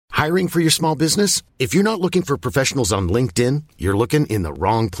Hiring for your small business? If you're not looking for professionals on LinkedIn, you're looking in the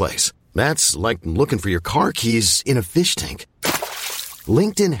wrong place. That's like looking for your car keys in a fish tank.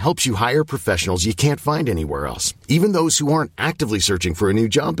 LinkedIn helps you hire professionals you can't find anywhere else, even those who aren't actively searching for a new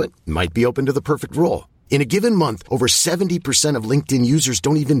job but might be open to the perfect role. In a given month, over 70% of LinkedIn users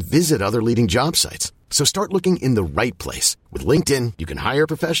don't even visit other leading job sites. So start looking in the right place. With LinkedIn, you can hire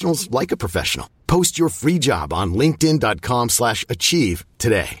professionals like a professional. Post your free job on linkedin.com/achieve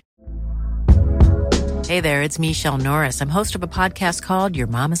today. Hey there, it's Michelle Norris. I'm host of a podcast called Your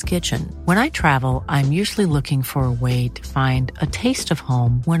Mama's Kitchen. When I travel, I'm usually looking for a way to find a taste of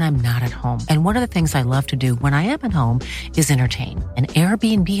home when I'm not at home. And one of the things I love to do when I am at home is entertain. And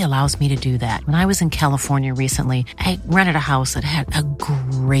Airbnb allows me to do that. When I was in California recently, I rented a house that had a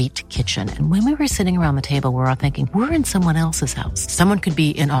great kitchen. And when we were sitting around the table, we were all thinking, we're in someone else's house. Someone could be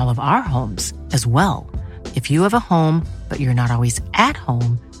in all of our homes as well. If you have a home, but you're not always at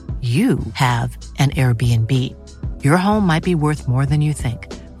home, you have an Airbnb. Your home might be worth more than you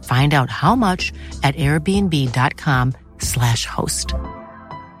think. Find out how much at airbnb.com/host.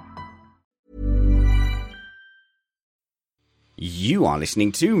 You are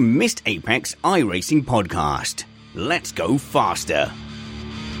listening to Missed Apex iRacing Podcast. Let's go faster.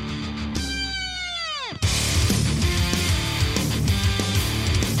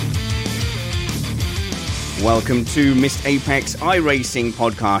 Welcome to Missed Apex iRacing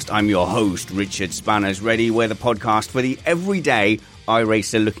Podcast. I'm your host, Richard Spanners Ready, we're the podcast for the everyday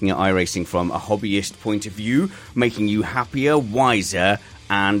iRacer looking at iRacing from a hobbyist point of view, making you happier, wiser,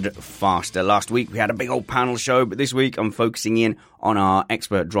 and faster. Last week we had a big old panel show, but this week I'm focusing in on our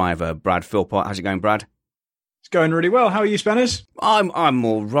expert driver, Brad Philpott. How's it going, Brad? It's going really well. How are you, Spanners? I'm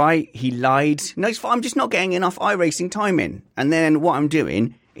all right. He lied. No, it's fine. I'm just not getting enough iRacing time in. And then what I'm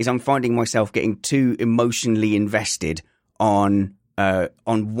doing is I'm finding myself getting too emotionally invested on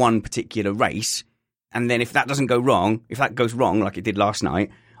one particular race, and then if that doesn't go wrong, if that goes wrong like it did last night,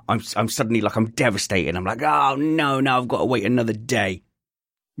 I'm suddenly like I'm devastated. I'm like, oh no, I've got to wait another day.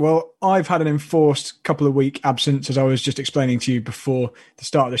 Well, I've had an enforced couple of week absence, as I was just explaining to you before the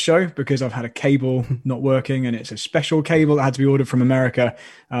start of the show, because I've had a cable not working, and it's a special cable that had to be ordered from America,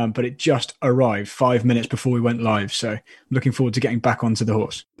 but it just arrived 5 minutes before we went live. So I'm looking forward to getting back onto the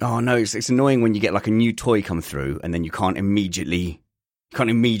horse. Oh no, it's annoying when you get like a new toy come through and then you can't immediately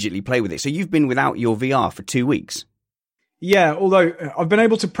play with it. So you've been without your VR for 2 weeks. Yeah, although I've been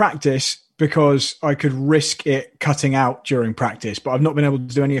able to practice because I could risk it cutting out during practice, but I've not been able to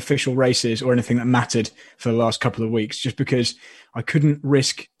do any official races or anything that mattered for the last couple of weeks, just because I couldn't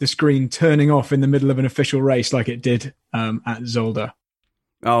risk the screen turning off in the middle of an official race like it did at Zolder.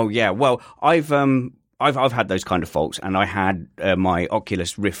 Oh yeah, well I've had those kind of faults, and I had my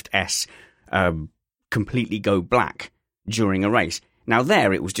Oculus Rift S completely go black during a race. Now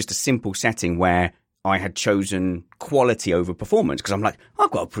there, it was just a simple setting where I had chosen quality over performance, because I'm like,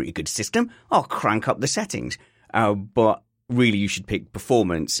 I've got a pretty good system. I'll crank up the settings. But really, you should pick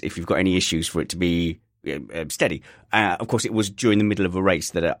performance if you've got any issues for it to be steady. Of course, it was during the middle of a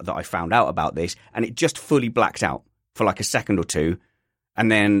race that I found out about this, and it just fully blacked out for like a second or two.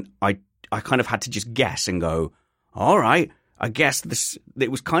 And then I kind of had to just guess and go, all right, I guess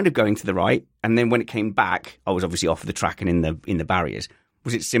it was kind of going to the right. And then when it came back, I was obviously off the track and in the barriers.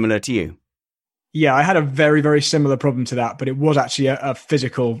 Was it similar to you? Yeah, I had a very, very similar problem to that, but it was actually a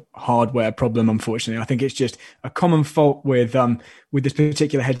physical hardware problem, unfortunately. I think it's just a common fault with this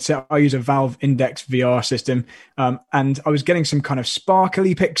particular headset. I use a Valve Index VR system, and I was getting some kind of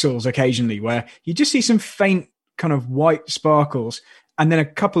sparkly pixels occasionally where you just see some faint kind of white sparkles, and then a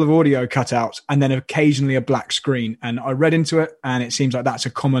couple of audio cutouts, and then occasionally a black screen. And I read into it, and it seems like that's a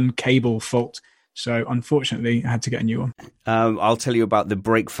common cable fault. So unfortunately, I had to get a new one. I'll tell you about the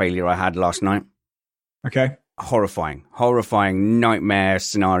brake failure I had last night. Okay. Horrifying nightmare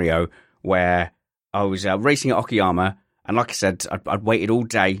scenario where I was racing at Okayama, and like I said, I'd waited all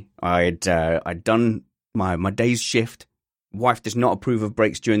day. I'd done my day's shift. Wife does not approve of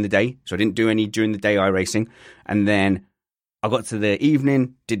breaks during the day, so I didn't do any during the day iRacing. And then I got to the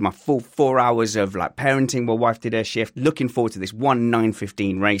evening, did my full 4 hours of like parenting while wife did her shift. Looking forward to this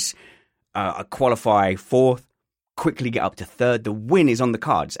 9:15 race. I qualify fourth. Quickly get up to third. The win is on the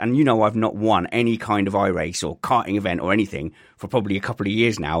cards, and you know I've not won any kind of iRace or karting event or anything for probably a couple of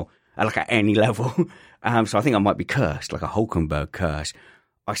years now, like at any level. So I think I might be cursed, like a Hulkenberg curse.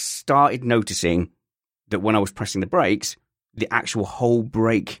 I started noticing that when I was pressing the brakes, the actual whole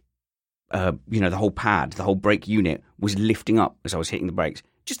brake, the whole pad, the whole brake unit was lifting up as I was hitting the brakes,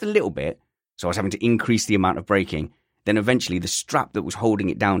 just a little bit. So I was having to increase the amount of braking. Then eventually the strap that was holding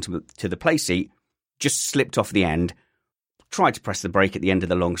it down to the play seat just slipped off the end, tried to press the brake at the end of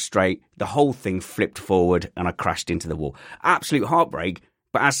the long straight. The whole thing flipped forward and I crashed into the wall. Absolute heartbreak.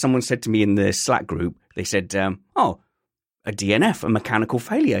 But as someone said to me in the Slack group, they said, a DNF, a mechanical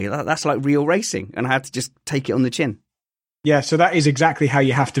failure. That's like real racing. And I had to just take it on the chin. Yeah, so that is exactly how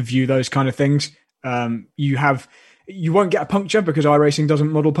you have to view those kind of things. You won't get a puncture because iRacing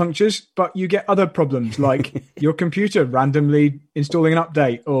doesn't model punctures, but you get other problems like your computer randomly installing an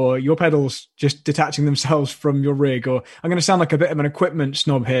update or your pedals just detaching themselves from your rig. Or I'm going to sound like a bit of an equipment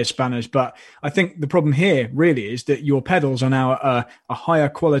snob here, Spanners, but I think the problem here really is that your pedals are now at a higher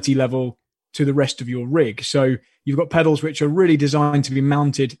quality level to the rest of your rig. So you've got pedals which are really designed to be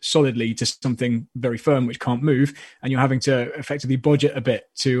mounted solidly to something very firm which can't move, and you're having to effectively bodge it a bit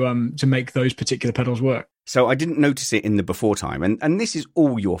to make those particular pedals work. So I didn't notice it in the before time, and this is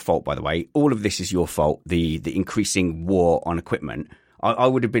all your fault, by the way. All of this is your fault, the increasing war on equipment. I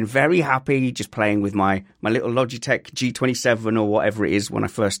would have been very happy just playing with my little Logitech G27 or whatever it is when I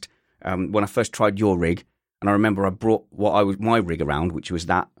first tried your rig. And I remember I brought my rig around, which was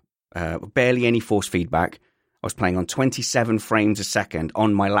that barely any force feedback. I was playing on 27 frames a second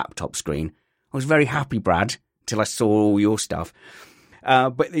on my laptop screen. I was very happy, Brad, till I saw all your stuff.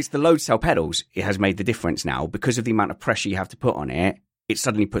 But it's the load cell pedals. It has made the difference now because of the amount of pressure you have to put on it. It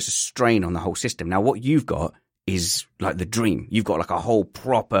suddenly puts a strain on the whole system. Now, what you've got is like the dream. You've got like a whole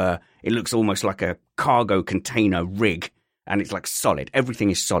proper, it looks almost like a cargo container rig, and it's like solid. Everything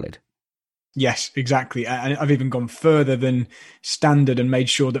is solid. Yes, exactly. And I've even gone further than standard and made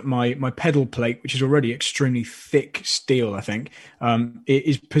sure that my pedal plate, which is already extremely thick steel, I think, it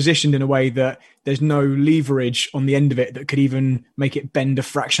is positioned in a way that there's no leverage on the end of it that could even make it bend a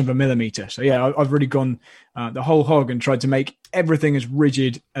fraction of a millimeter. So yeah, I've really gone the whole hog and tried to make everything as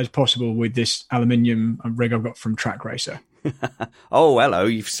rigid as possible with this aluminium rig I've got from Track Racer. Oh, hello.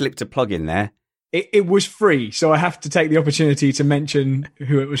 You've slipped a plug in there. It was free, so I have to take the opportunity to mention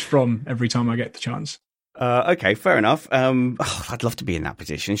who it was from every time I get the chance. Okay, fair enough. I'd love to be in that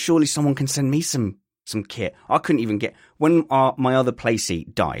position. Surely someone can send me some kit. I couldn't even get... When my other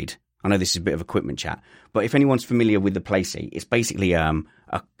playseat died, I know this is a bit of equipment chat, but if anyone's familiar with the playseat, it's basically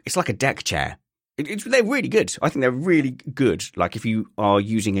it's like a deck chair. They're really good. I think they're really good. Like if you are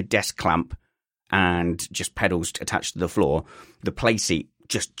using a desk clamp and just pedals attached to the floor, the playseat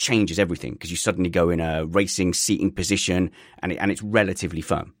just changes everything because you suddenly go in a racing seating position and it's relatively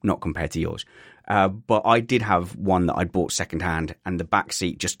firm, not compared to yours. But I did have one that I'd bought secondhand and the back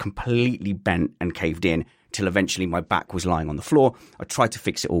seat just completely bent and caved in till eventually my back was lying on the floor. I tried to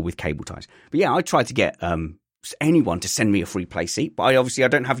fix it all with cable ties. But yeah, I tried to get anyone to send me a free play seat, but I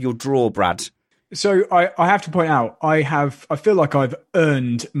don't have your drawer, Brad. So I have to point out, I feel like I've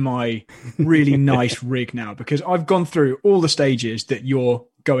earned my really nice rig now because I've gone through all the stages that you're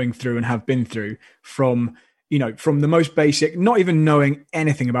going through and have been through from the most basic, not even knowing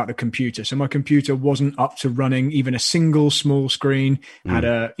anything about the computer. So my computer wasn't up to running even a single small screen, had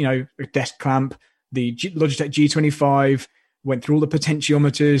a desk clamp, the Logitech G25, went through all the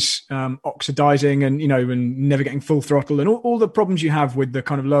potentiometers, oxidizing and never getting full throttle and all the problems you have with the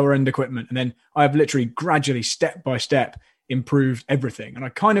kind of lower end equipment. And then I have literally gradually, step by step, improved everything. And I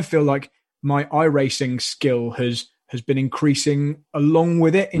kind of feel like my iRacing skill has been increasing along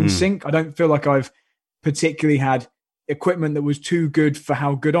with it in sync. I don't feel like I've particularly had equipment that was too good for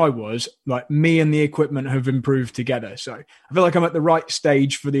how good I was. Like me and the equipment have improved together. So I feel like I'm at the right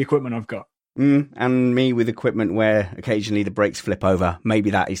stage for the equipment I've got. And me with equipment where occasionally the brakes flip over.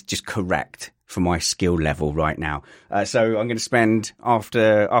 Maybe that is just correct for my skill level right now. So I'm going to spend,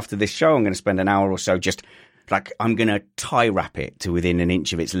 after this show, I'm going to spend an hour or so just like I'm going to tie wrap it to within an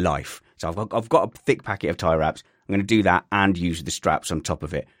inch of its life. So I've got a thick packet of tie wraps. I'm going to do that and use the straps on top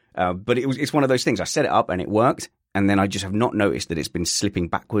of it. But it's one of those things. I set it up and it worked. And then I just have not noticed that it's been slipping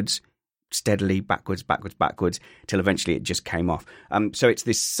backwards, steadily backwards, till eventually it just came off. So it's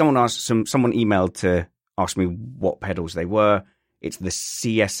this, someone emailed to ask me what pedals they were. It's the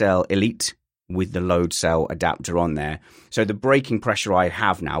CSL Elite with the load cell adapter on there. So the braking pressure I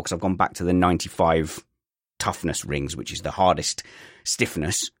have now, because I've gone back to the 95 toughness rings, which is the hardest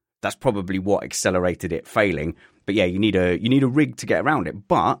stiffness, that's probably what accelerated it failing. But yeah, you need a rig to get around it.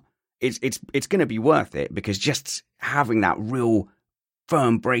 But it's going to be worth it because just having that real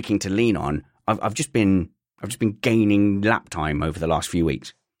firm braking to lean on, I've just been gaining lap time over the last few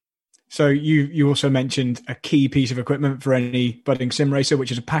weeks. So you also mentioned a key piece of equipment for any budding sim racer,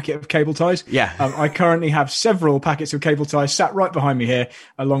 which is a packet of cable ties. Yeah. I currently have several packets of cable ties sat right behind me here,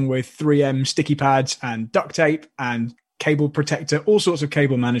 along with 3M sticky pads and duct tape and cable protector, all sorts of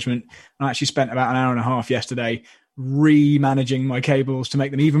cable management. I actually spent about an hour and a half yesterday re-managing my cables to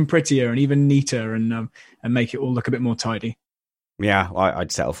make them even prettier and even neater and make it all look a bit more tidy. Yeah,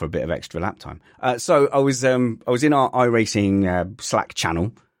 I'd settle for a bit of extra lap time. So I was in our iRacing Slack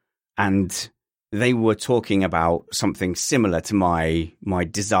channel, and they were talking about something similar to my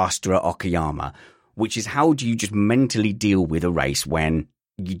disaster at Okayama, which is how do you just mentally deal with a race when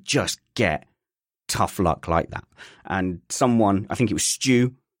you just get tough luck like that? And someone, I think it was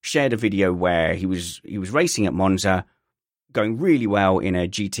Stu, shared a video where he was racing at Monza, going really well in a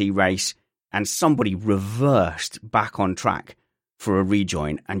GT race, and somebody reversed back on track for a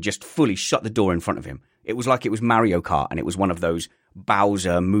rejoin and just fully shut the door in front of him. It was like it was Mario Kart, and it was one of those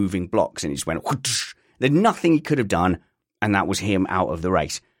Bowser moving blocks, and it just went whoosh. There's nothing he could have done, and that was him out of the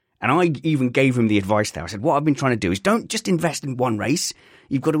race. And I even gave him the advice there. I said, what I've been trying to do is don't just invest in one race.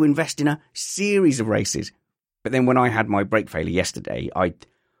 You've got to invest in a series of races. But then when I had my brake failure yesterday, I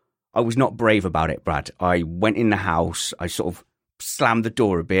was not brave about it, Brad. I went in the house, I sort of slammed the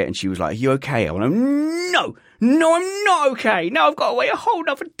door a bit, and she was like, are you okay? I went, no, I'm not okay. Now I've got to wait a whole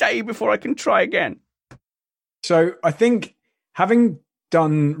other day before I can try again. So I think having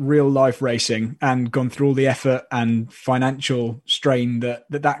done real life racing and gone through all the effort and financial strain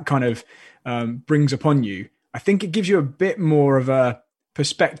that kind of brings upon you, I think it gives you a bit more of a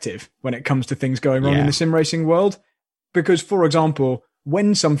perspective when it comes to things going wrong in the sim racing world. Because, for example,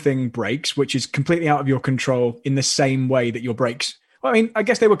 when something breaks, which is completely out of your control in the same way that your brakes, well, I mean, I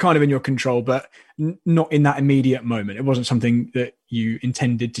guess they were kind of in your control, but not in that immediate moment. It wasn't something that you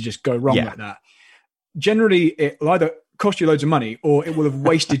intended to just go wrong like that. Generally, it will either cost you loads of money or it will have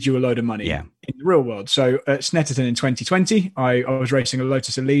wasted you a load of money in the real world. So at Snetterton in 2020, I was racing a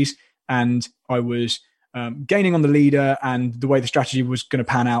Lotus Elise, and I was gaining on the leader, and the way the strategy was going to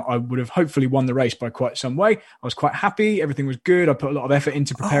pan out, I would have hopefully won the race by quite some way. I was quite happy. Everything was good. I put a lot of effort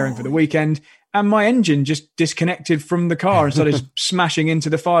into preparing for the weekend, and my engine just disconnected from the car and started smashing into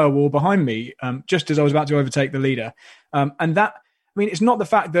the firewall behind me just as I was about to overtake the leader. And that, I mean, it's not the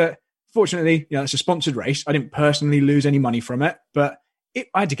fact that, fortunately, it's a sponsored race. I didn't personally lose any money from it, but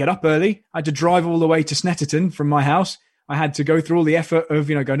I had to get up early. I had to drive all the way to Snetterton from my house. I had to go through all the effort of,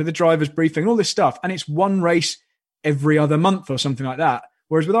 going to the driver's briefing, all this stuff. And it's one race every other month or something like that.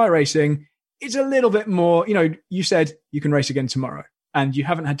 Whereas with iRacing, it's a little bit more, you said you can race again tomorrow, and you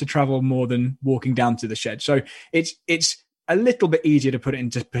haven't had to travel more than walking down to the shed. So it's a little bit easier to put it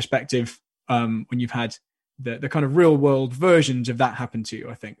into perspective when you've had the kind of real world versions of that happen to you,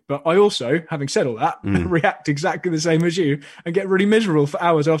 I think. But I also, having said all that, react exactly the same as you and get really miserable for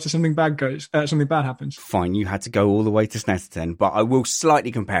hours after something bad happens. Fine, you had to go all the way to Snetterton, but I will slightly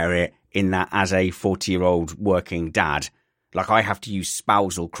compare it in that as a 40-year-old working dad, like I have to use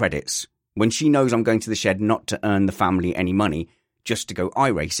spousal credits. When she knows I'm going to the shed not to earn the family any money, just to go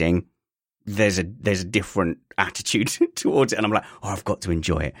iRacing, there's a different attitude towards it, and I'm like, I've got to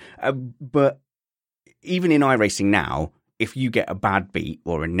enjoy it. But even in iRacing now, if you get a bad beat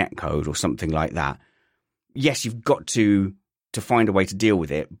or a netcode or something like that, yes, you've got to find a way to deal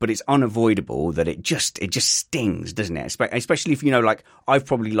with it, but it's unavoidable that it just stings, doesn't it? Especially if, like, I've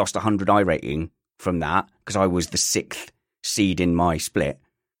probably lost 100 iRating from that because I was the 6th seed in my split.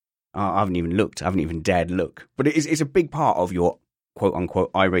 I haven't even looked. I haven't even dared look. But it's a big part of your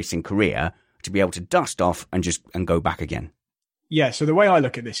quote-unquote iRacing career to be able to dust off and go back again. Yeah, so the way I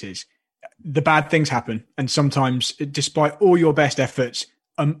look at this is, the bad things happen, and sometimes, despite all your best efforts,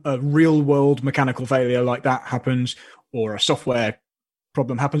 a real world mechanical failure like that happens, or a software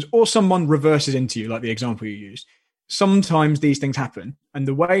problem happens, or someone reverses into you, like the example you used. Sometimes these things happen, and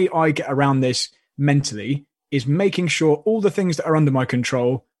the way I get around this mentally is making sure all the things that are under my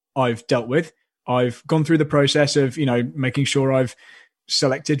control I've dealt with. I've gone through the process of making sure I've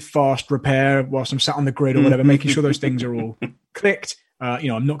selected fast repair whilst I'm sat on the grid or whatever, making sure those things are all clicked.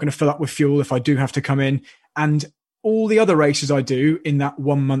 I'm not going to fill up with fuel if I do have to come in. And all the other races I do in that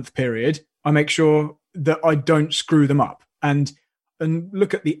 1 month period, I make sure that I don't screw them up and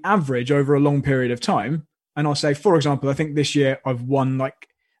look at the average over a long period of time. And I'll say, for example, I think this year I've won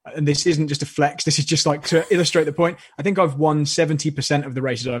and this isn't just a flex, this is just to illustrate the point. I think I've won 70% of the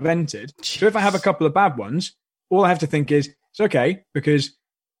races I've entered. So if I have a couple of bad ones, all I have to think is, it's okay, because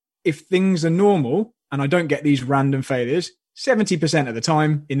if things are normal and I don't get these random failures, 70% of the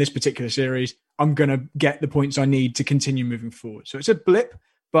time in this particular series, I'm going to get the points I need to continue moving forward. So it's a blip,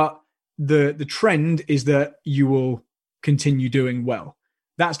 but the trend is that you will continue doing well.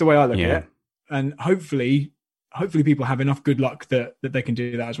 That's the way I look at it. And hopefully people have enough good luck that they can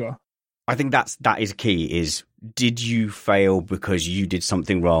do that as well. I think that is key, is did you fail because you did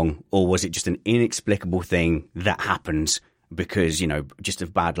something wrong, or was it just an inexplicable thing that happens because, just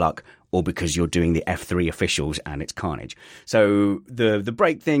of bad luck? or because you're doing the F3 officials and it's carnage. So the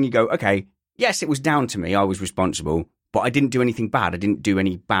break thing, you go, okay, yes, it was down to me. I was responsible, but I didn't do anything bad. I didn't do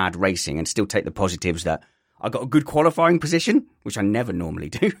any bad racing, and still take the positives that I got a good qualifying position, which I never normally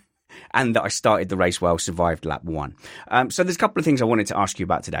do, and that I started the race well, survived lap 1. So there's a couple of things I wanted to ask you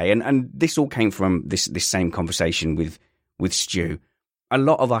about today, and this all came from this same conversation with Stu. A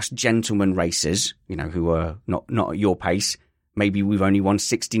lot of us gentlemen racers, who are not at your pace, maybe we've only won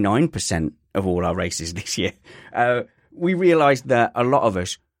 69% of all our races this year. We realised that a lot of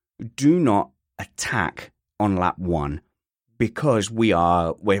us do not attack on lap 1 because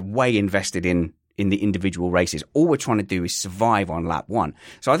we're way invested in the individual races. All we're trying to do is survive on lap 1.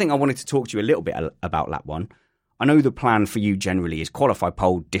 So I think I wanted to talk to you a little bit about lap 1. I know the plan for you generally is qualify,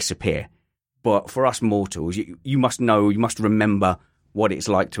 pole, disappear. But for us mortals, you must remember what it's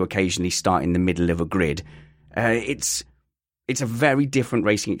like to occasionally start in the middle of a grid. It's a very different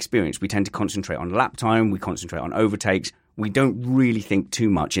racing experience. We tend to concentrate on lap time. We concentrate on overtakes. We don't really think too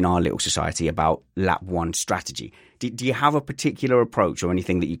much in our little society about lap 1 strategy. Do you have a particular approach or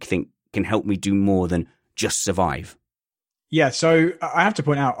anything that you think can help me do more than just survive? Yeah, so I have to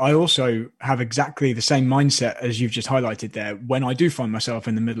point out, I also have exactly the same mindset as you've just highlighted there when I do find myself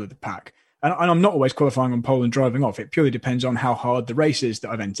in the middle of the pack. And I'm not always qualifying on pole and driving off. It purely depends on how hard the race is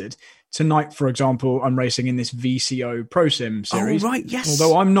that I've entered. Tonight, for example, I'm racing in this VCO Pro Sim series. Oh, right, yes.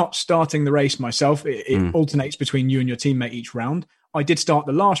 Although I'm not starting the race myself, it alternates between you and your teammate each round. I did start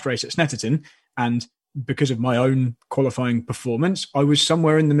the last race at Snetterton, and because of my own qualifying performance, I was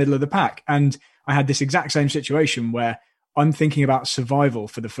somewhere in the middle of the pack. And I had this exact same situation where I'm thinking about survival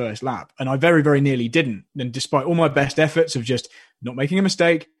for the first lap. And I very, very nearly didn't. And despite all my best efforts of just not making a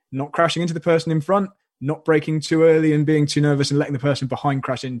mistake, not crashing into the person in front, not braking too early and being too nervous and letting the person behind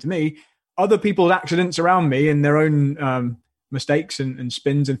crash into me, other people's accidents around me and their own mistakes and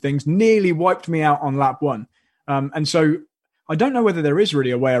spins and things nearly wiped me out on lap 1. And so I don't know whether there is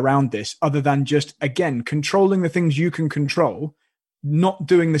really a way around this other than just, again, controlling the things you can control, not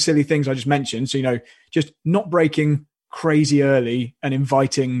doing the silly things I just mentioned. So, just not braking crazy early and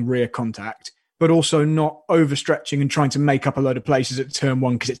inviting rear contact, but also not overstretching and trying to make up a load of places at turn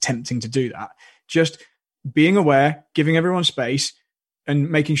 1 because it's tempting to do that. Just being aware, giving everyone space, and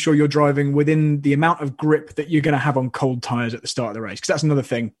making sure you're driving within the amount of grip that you're going to have on cold tyres at the start of the race. Because that's another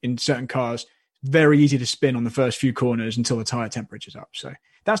thing in certain cars. Very easy to spin on the first few corners until the tyre temperature's up. So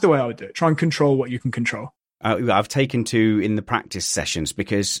that's the way I would do it. Try and control what you can control. I've taken to in the practice sessions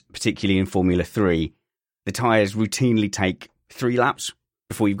because particularly in Formula 3, the tyres routinely take 3 laps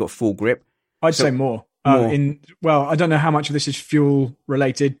before you've got full grip. I'd say more. I don't know how much of this is fuel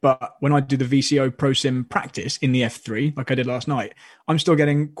related, but when I do the VCO Pro Sim practice in the F3, like I did last night, I'm still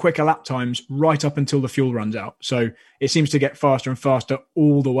getting quicker lap times right up until the fuel runs out. So it seems to get faster and faster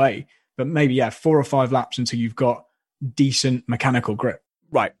all the way. But maybe, 4 or 5 laps until you've got decent mechanical grip.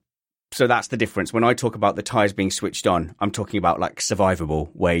 Right. So that's the difference. When I talk about the tyres being switched on, I'm talking about like survivable,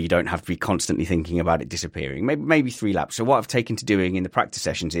 where you don't have to be constantly thinking about it disappearing. Maybe 3 laps. So what I've taken to doing in the practice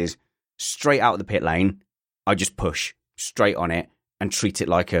sessions is straight out of the pit lane, I just push straight on it and treat it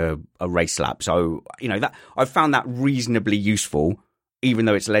like a race lap. So, that I've found that reasonably useful, even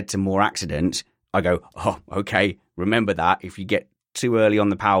though it's led to more accidents. I go, oh, okay, remember that. If you get too early on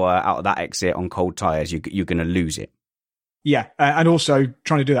the power out of that exit on cold tyres, you're going to lose it. Yeah, and also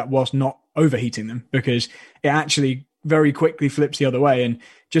trying to do that whilst not overheating them, because it actually very quickly flips the other way. And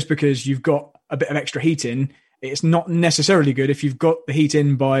just because you've got a bit of extra heat in, it's not necessarily good if you've got the heat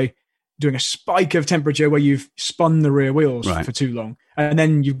in by doing a spike of temperature where you've spun the rear wheels for too long. And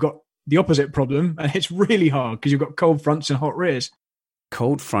then you've got the opposite problem, and it's really hard because you've got cold fronts and hot rears.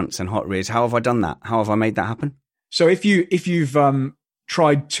 Cold fronts and hot rears. How have I done that? How have I made that happen? So if you've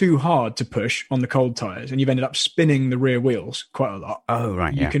tried too hard to push on the cold tyres and you've ended up spinning the rear wheels quite a lot. Oh,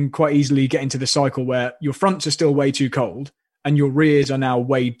 right. You can quite easily get into the cycle where your fronts are still way too cold and your rears are now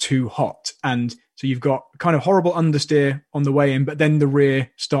way too hot. And so you've got kind of horrible understeer on the way in, but then the rear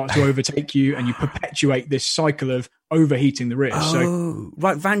starts to overtake you and you perpetuate this cycle of overheating the rear. Oh,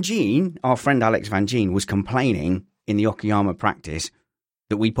 right. Van Gene, our friend Alex Van Gene, was complaining in the Okayama practice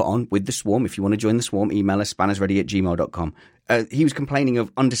that we put on with the Swarm. If you want to join the Swarm, email us, spannersready@gmail.com. He was complaining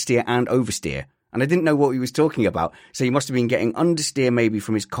of understeer and oversteer, and I didn't know what he was talking about. So he must have been getting understeer maybe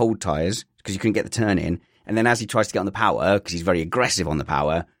from his cold tyres because you couldn't get the turn in. And then as he tries to get on the power, because he's very aggressive on the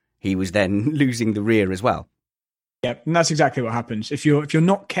power, he was then losing the rear as well. Yeah, and that's exactly what happens. If you're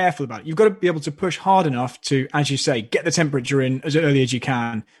not careful about it, you've got to be able to push hard enough to, as you say, get the temperature in as early as you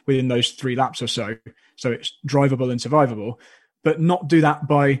can within those 3 laps or so it's drivable and survivable, but not do that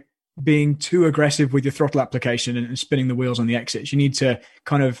by being too aggressive with your throttle application and spinning the wheels on the exits. You need to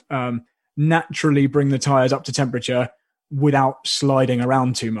kind of naturally bring the tires up to temperature without sliding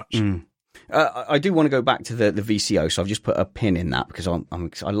around too much. I do want to go back to the VCO, so I've just put a pin in that because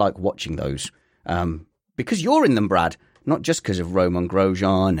I like watching those. Because you're in them, Brad, not just because of Romain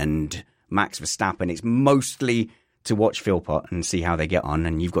Grosjean and Max Verstappen. It's mostly to watch Philpott and see how they get on,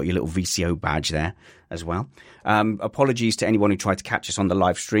 and you've got your little VCO badge there as well. Apologies to anyone who tried to catch us on the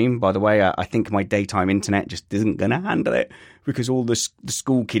live stream. By the way, I think my daytime internet just isn't going to handle it because all the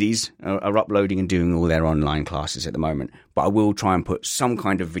school kiddies are uploading and doing all their online classes at the moment. But I will try and put some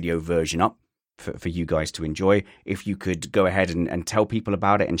kind of video version up for you guys to enjoy. If you could go ahead and tell people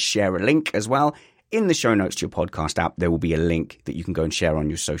about it and share a link as well. In the show notes to your podcast app, there will be a link that you can go and share on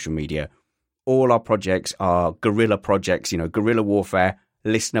your social media. All our projects are guerrilla projects, guerrilla warfare,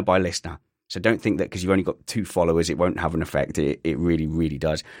 listener by listener. So don't think that because you've only got 2 followers, it won't have an effect. It really, really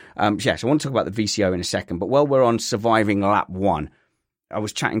does. So I want to talk about the VCO in a second. But while we're on surviving lap 1, I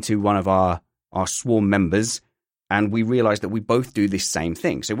was chatting to one of our swarm members, and we realized that we both do this same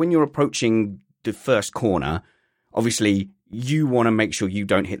thing. So when you're approaching the first corner, obviously you want to make sure you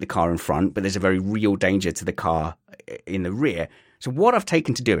don't hit the car in front, but there's a very real danger to the car in the rear. So what I've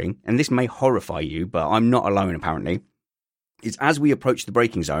taken to doing, and this may horrify you, but I'm not alone apparently, is as we approach the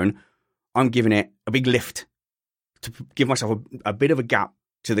braking zone, I'm giving it a big lift to give myself a bit of a gap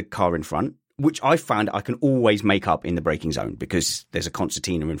to the car in front, which I found I can always make up in the braking zone because there's a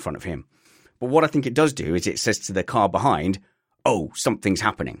concertina in front of him. But what I think it does do is it says to the car behind, oh, something's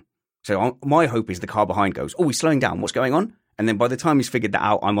happening. So my hope is the car behind goes, oh, he's slowing down. What's going on? And then by the time he's figured that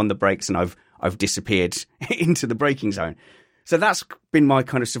out, I'm on the brakes and I've disappeared into the braking zone. So that's been my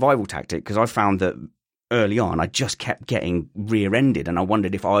kind of survival tactic because I found that early on I just kept getting rear-ended and I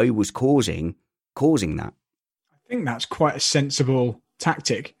wondered if I was causing that. I think that's quite a sensible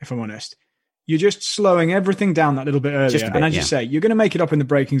tactic, if I'm honest. You're just slowing everything down that little bit earlier. And as you say, you're going to make it up in the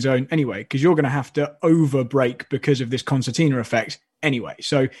braking zone anyway, because you're going to have to over brake because of this concertina effect anyway.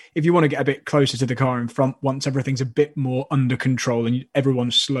 So if you want to get a bit closer to the car in front, once everything's a bit more under control and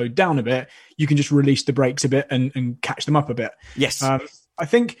everyone's slowed down a bit, you can just release the brakes a bit and catch them up a bit. Yes. I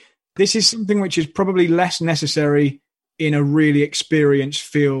think this is something which is probably less necessary in a really experienced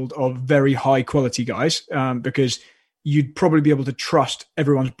field of very high quality guys, because you'd probably be able to trust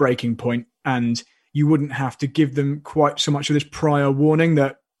everyone's braking point and you wouldn't have to give them quite so much of this prior warning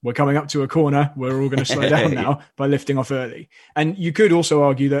that we're coming up to a corner, we're all going to slow down now by lifting off early. And you could also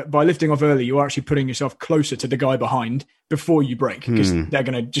argue that by lifting off early, you're actually putting yourself closer to the guy behind before you brake because they're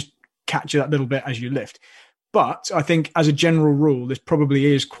going to just catch you that little bit as you lift. But I think as a general rule, this probably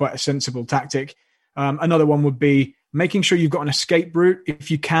is quite a sensible tactic. Another one would be making sure you've got an escape route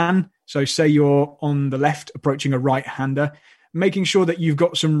if you can. So say you're on the left approaching a right-hander, making sure that you've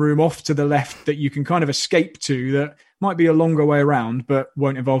got some room off to the left that you can kind of escape to that might be a longer way around, but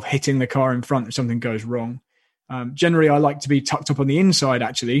won't involve hitting the car in front if something goes wrong. Generally, I like to be tucked up on the inside,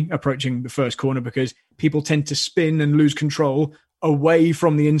 actually, approaching the first corner because people tend to spin and lose control away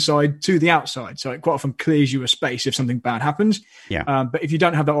from the inside to the outside. So it quite often clears you a space if something bad happens. Yeah. But if you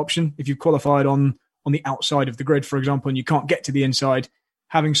don't have that option, if you've qualified on the outside of the grid, for example, and you can't get to the inside,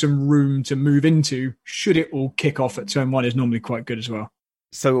 having some room to move into, should it all kick off at turn 1 is normally quite good as well.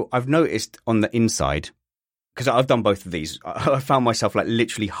 So I've noticed on the inside, because I've done both of these, I found myself like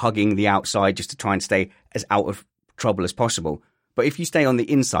literally hugging the outside just to try and stay as out of trouble as possible. But if you stay on the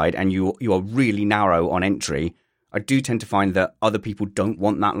inside and you are really narrow on entry, I do tend to find that other people don't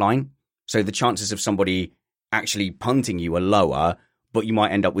want that line. So the chances of somebody actually punting you are lower, but you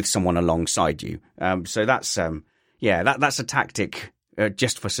might end up with someone alongside you. So that's that's a tactic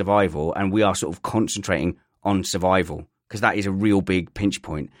just for survival, and we are sort of concentrating on survival because that is a real big pinch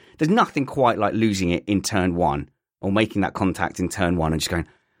point. There's nothing quite like losing it in turn 1 or making that contact in turn 1 and just going,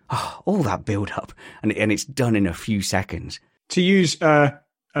 oh, all that build up, and it's done in a few seconds. To use a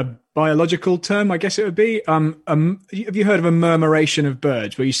biological term, I guess it would be, have you heard of a murmuration of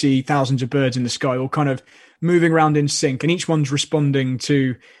birds, where you see thousands of birds in the sky all kind of moving around in sync, and each one's responding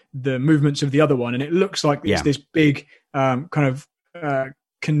to the movements of the other one, and it looks like it's this big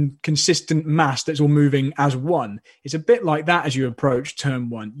consistent mass that's all moving as one. It's a bit like that as you approach turn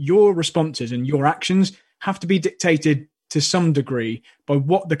 1. Your responses and your actions have to be dictated to some degree by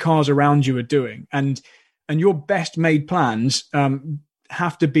what the cars around you are doing, and your best made plans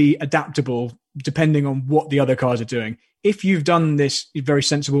have to be adaptable depending on what the other cars are doing. If you've done this very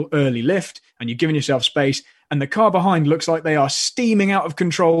sensible early lift and you've given yourself space and the car behind looks like they are steaming out of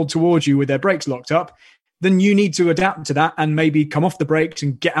control towards you with their brakes locked up, then you need to adapt to that and maybe come off the brakes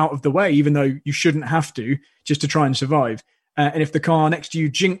and get out of the way, even though you shouldn't have to, just to try and survive. And if the car next to you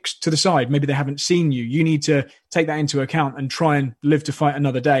jinks to the side, maybe they haven't seen you, you need to take that into account and try and live to fight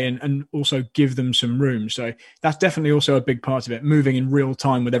another day, and also give them some room. So that's definitely also a big part of it, moving in real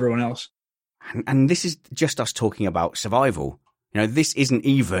time with everyone else. And this is just us talking about survival. This isn't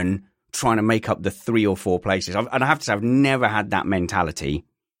even trying to make up the 3 or 4 places. And I have to say, I've never had that mentality.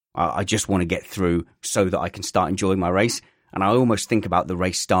 I just want to get through so that I can start enjoying my race. And I almost think about the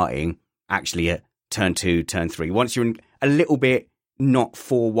race starting actually at turn 2, turn 3. Once you're in a little bit not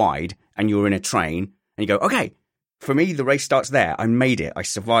 4 wide and you're in a train and you go, okay, for me, the race starts there. I made it. I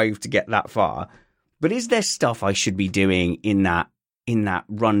survived to get that far. But is there stuff I should be doing in that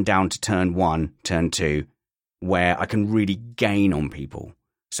run down to turn 1, turn 2, where I can really gain on people?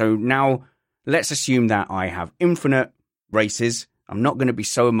 So now let's assume that I have infinite races. I'm not going to be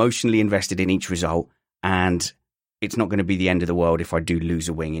so emotionally invested in each result, and it's not going to be the end of the world if I do lose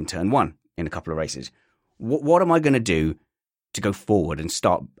a wing in turn 1 in a couple of races. What am I going to do to go forward and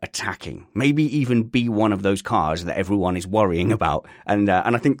start attacking? Maybe even be one of those cars that everyone is worrying about. And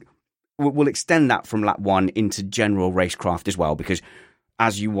I think we'll extend that from lap 1 into general racecraft as well, because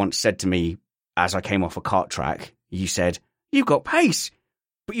as you once said to me as I came off a kart track, you said, you've got pace,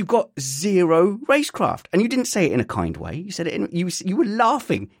 but you've got 0 racecraft. And you didn't say it in a kind way. You said it you were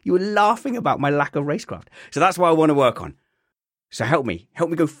laughing. You were laughing about my lack of racecraft. So that's what I want to work on. So help me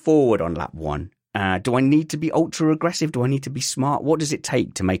go forward on lap 1. Do I need to be ultra aggressive? Do I need to be smart? What does it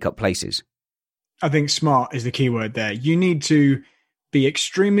take to make up places? I think smart is the key word there. You need to be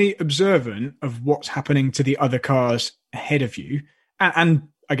extremely observant of what's happening to the other cars ahead of you, and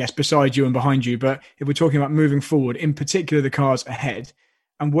I guess beside you and behind you. But if we're talking about moving forward, in particular the cars ahead,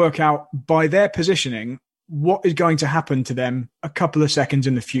 and work out by their positioning what is going to happen to them a couple of seconds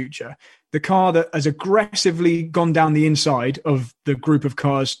in the future. The car that has aggressively gone down the inside of the group of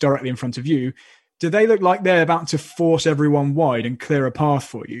cars directly in front of you, do they look like they're about to force everyone wide and clear a path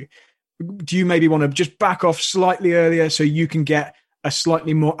for you? Do you maybe want to just back off slightly earlier so you can get a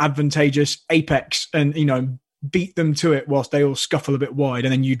slightly more advantageous apex and, beat them to it whilst they all scuffle a bit wide,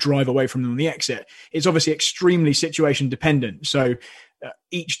 and then you drive away from them on the exit? It's obviously extremely situation dependent. So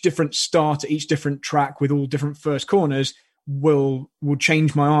each different start at each different track with all different first corners will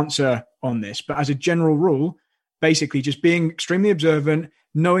change my answer on this. But as a general rule, basically just being extremely observant,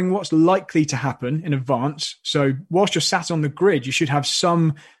 knowing what's likely to happen in advance. So whilst you're sat on the grid, you should have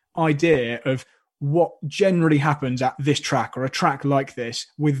some idea of what generally happens at this track or a track like this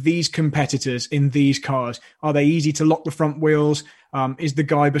with these competitors in these cars. Are they easy to lock the front wheels? Is the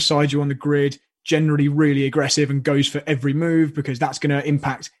guy beside you on the grid generally really aggressive and goes for every move, because that's going to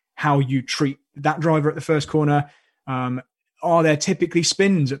impact how you treat that driver at the first corner? Are there typically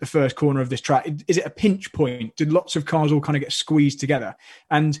spins at the first corner of this track? Is it a pinch point? Do lots of cars all kind of get squeezed together?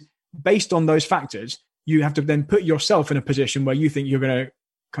 And based on those factors, you have to then put yourself in a position where you think you're going to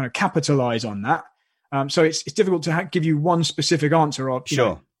kind of capitalize on that. So it's difficult to give you one specific answer of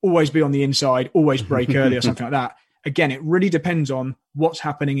always be on the inside, always brake early or something like that. Again, it really depends on what's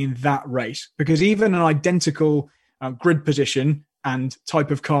happening in that race, because even an identical grid position and type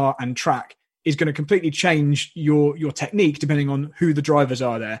of car and track is going to completely change your technique depending on who the drivers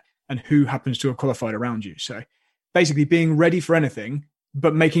are there and who happens to have qualified around you. So basically being ready for anything,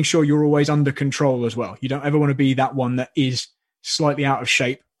 but making sure you're always under control as well. You don't ever want to be that one that is slightly out of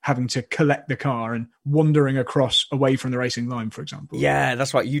shape, having to collect the car and wandering across away from the racing line, for example. Yeah,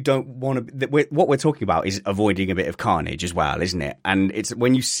 that's right. You don't want to... What we're talking about is avoiding a bit of carnage as well, isn't it? And it's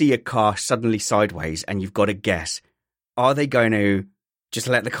when you see a car suddenly sideways and you've got to guess, are they going to just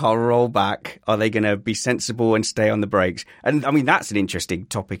let the car roll back? Are they going to be sensible and stay on the brakes? And I mean, that's an interesting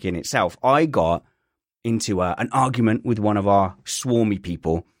topic in itself. I got into an argument with one of our swarmy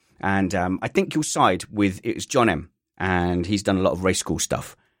people, and I think you'll side with, it was John M, and he's done a lot of race school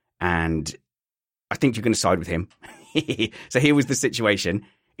stuff. And I think you're going to side with him. So here was the situation.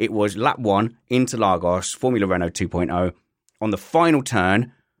 It was lap 1 into Lagos, Formula Renault 2.0. On the final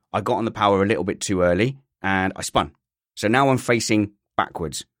turn, I got on the power a little bit too early and I spun. So now I'm facing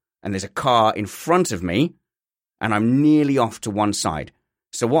backwards and there's a car in front of me and I'm nearly off to one side.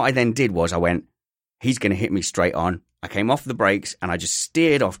 So what I then did was I went, he's going to hit me straight on. I came off the brakes and I just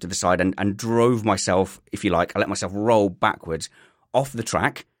steered off to the side and drove myself, if you like, I let myself roll backwards off the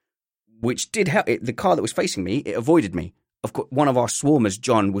track, which did help. The car that was facing me, it avoided me. Of course, one of our swarmers,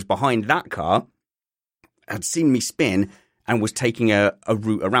 John, was behind that car, had seen me spin and was taking a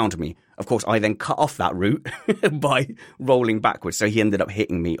route around me. Of course, I then cut off that route by rolling backwards. So he ended up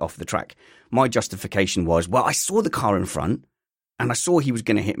hitting me off the track. My justification was, well, I saw the car in front and I saw he was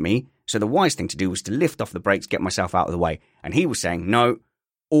going to hit me. So the wise thing to do was to lift off the brakes, get myself out of the way. And he was saying, no,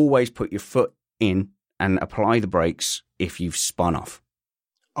 always put your foot in and apply the brakes if you've spun off?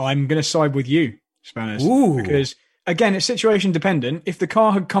 I'm going to side with you, Spanners, Ooh. because again, it's situation dependent. If the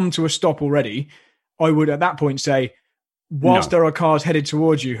car had come to a stop already, I would at that point say, whilst there are cars headed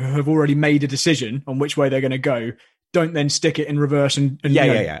towards you who have already made a decision on which way they're going to go, don't then stick it in reverse and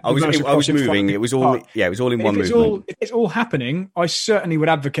yeah. I was moving. It was all in one movement. If it's all happening, I certainly would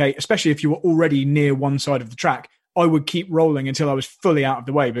advocate, especially if you were already near one side of the track, I would keep rolling until I was fully out of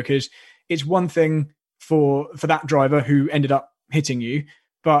the way, because it's one thing for that driver who ended up hitting you,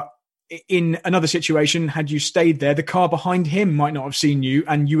 but in another situation, had you stayed there, the car behind him might not have seen you,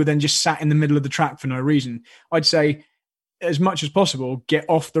 and you were then just sat in the middle of the track for no reason. I'd say, as much as possible, get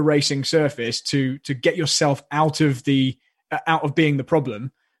off the racing surface to get yourself out of being the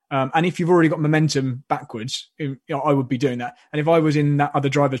problem. And if you've already got momentum backwards, I would be doing that. And if I was in that other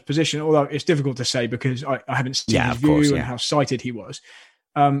driver's position, although it's difficult to say because I haven't seen his view and how sighted he was,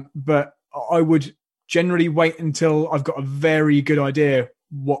 but I would generally wait until I've got a very good idea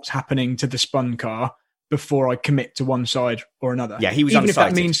what's happening to the spun car before I commit to one side or another. Yeah, he was even unsighted. if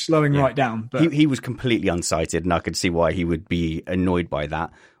that means slowing right down. But he was completely unsighted, and I could see why he would be annoyed by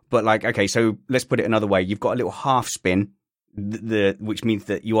that. But okay, so let's put it another way. You've got a little half spin, which means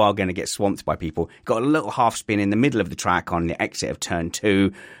that you are going to get swamped by people. You've got a little half spin in the middle of the track on the exit of turn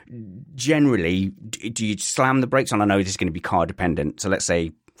 2. Generally, do you slam the brakes on? I know this is going to be car dependent. So let's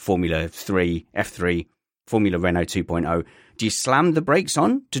say Formula 3, F3, Formula Renault 2.0. Do you slam the brakes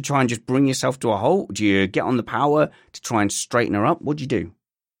on to try and just bring yourself to a halt? Do you get on the power to try and straighten her up? What do you do?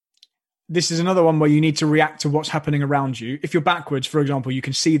 This is another one where you need to react to what's happening around you. If you're backwards, for example, you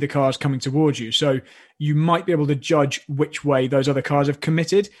can see the cars coming towards you. So you might be able to judge which way those other cars have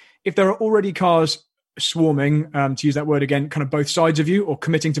committed. If there are already cars swarming, to use that word again, kind of both sides of you or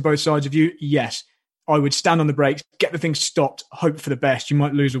committing to both sides of you, yes, I would stand on the brakes, get the thing stopped, hope for the best. You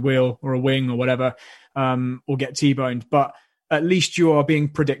might lose a wheel or a wing or whatever, or get T-boned. But at least you are being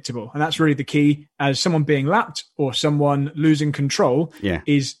predictable. And that's really the key as someone being lapped or someone losing control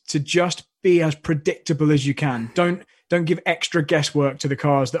is to just be as predictable as you can. Don't give extra guesswork to the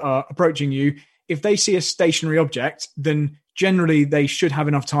cars that are approaching you. If they see a stationary object, then generally they should have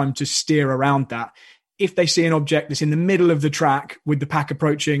enough time to steer around that. If they see an object that's in the middle of the track with the pack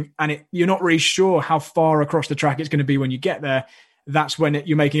approaching and you're not really sure how far across the track it's going to be when you get there, that's when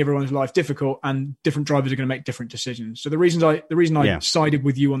you're making everyone's life difficult, and different drivers are going to make different decisions. So the reason I sided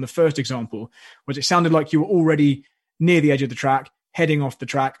with you on the first example was it sounded like you were already near the edge of the track, heading off the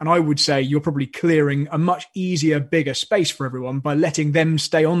track. And I would say you're probably clearing a much easier, bigger space for everyone by letting them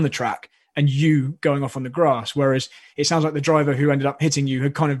stay on the track and you going off on the grass. Whereas it sounds like the driver who ended up hitting you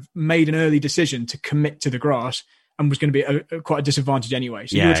had kind of made an early decision to commit to the grass and was going to be quite a disadvantage anyway.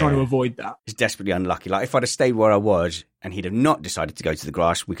 So you were trying to avoid that. It's desperately unlucky. Like if I'd have stayed where I was and he'd have not decided to go to the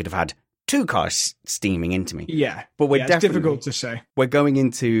grass, we could have had 2 cars steaming into me. Yeah. But it's difficult to say. We're going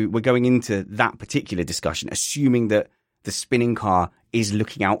into that particular discussion, assuming that the spinning car is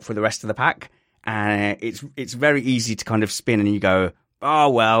looking out for the rest of the pack. And it's very easy to kind of spin and you go, oh,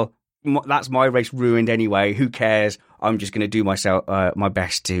 well, that's my race ruined anyway. Who cares? I'm just going to do my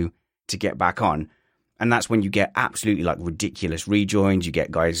best to get back on. And that's when you get absolutely like ridiculous rejoins. You get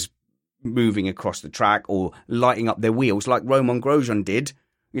guys moving across the track or lighting up their wheels like Romain Grosjean did,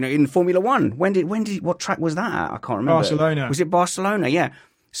 in Formula 1. What track was that at? I can't remember. Barcelona. Was it Barcelona? Yeah.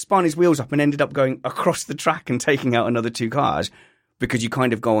 Spun his wheels up and ended up going across the track and taking out another 2 cars because you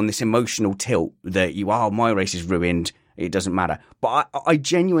kind of go on this emotional tilt that my race is ruined. It doesn't matter. But I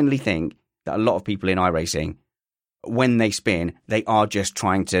genuinely think that a lot of people in iRacing, when they spin, they are just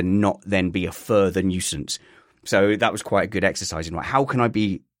trying to not then be a further nuisance. So that was quite a good exercise in how can I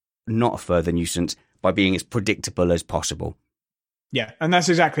be not a further nuisance by being as predictable as possible? Yeah, and that's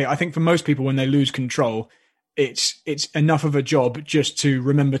exactly it. I think for most people, when they lose control, it's enough of a job just to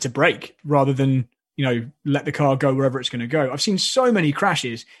remember to brake rather than, let the car go wherever it's going to go. I've seen so many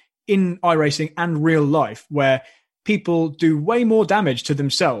crashes in iRacing and real life where people do way more damage to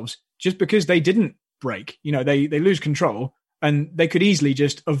themselves just because they didn't brake. They lose control and they could easily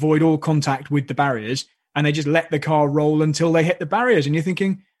just avoid all contact with the barriers and they just let the car roll until they hit the barriers. And you're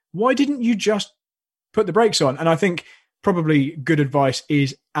thinking, why didn't you just put the brakes on? And I think probably good advice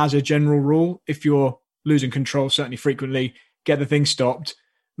is, as a general rule, if you're losing control, certainly frequently, get the thing stopped.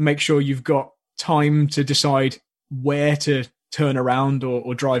 Make sure you've got time to decide where to turn around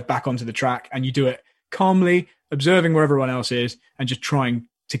or drive back onto the track. And you do it calmly, observing where everyone else is and just trying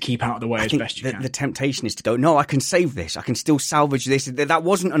to keep out of the way as best you can. The temptation is to go, no, I can save this. I can still salvage this. That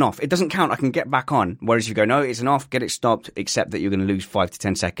wasn't an off. It doesn't count. I can get back on. Whereas you go, no, it's an off, get it stopped, accept that you're going to lose 5 to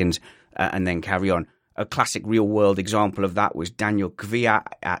 10 seconds and then carry on. A classic real world example of that was Daniel Kvyat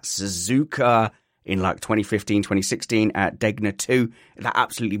at Suzuka in like 2015, 2016 at Degner 2, that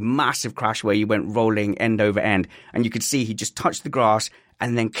absolutely massive crash where he went rolling end over end. And you could see he just touched the grass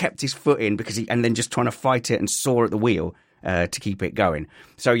and then kept his foot in and then just trying to fight it and saw at the wheel to keep it going.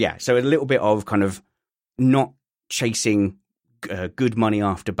 So yeah, so a little bit of kind of not chasing good money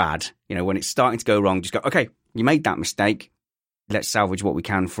after bad. You know, when it's starting to go wrong, just go, okay, you made that mistake. Let's salvage what we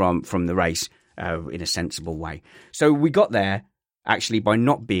can from the race in a sensible way. So we got there actually by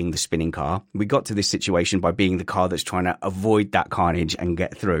not being the spinning car. We got to this situation by being the car that's trying to avoid that carnage and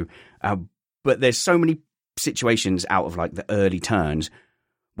get through. But there's so many situations out of like the early turns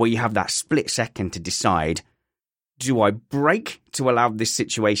where you have that split second to decide, do I brake to allow this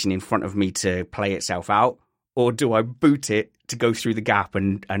situation in front of me to play itself out, or do I boot it to go through the gap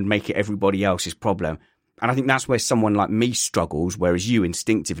and make it everybody else's problem? And I think that's where someone like me struggles, whereas you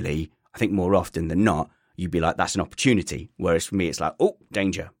instinctively, I think more often than not, you'd be like, that's an opportunity. Whereas for me, it's like, oh,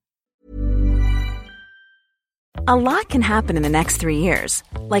 danger. A lot can happen in the next 3 years.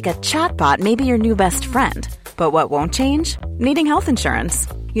 Like a chatbot may be your new best friend. But what won't change? Needing health insurance.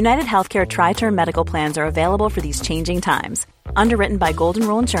 United Healthcare Tri-Term Medical Plans are available for these changing times. Underwritten by Golden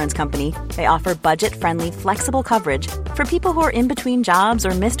Rule Insurance Company, they offer budget-friendly, flexible coverage for people who are in between jobs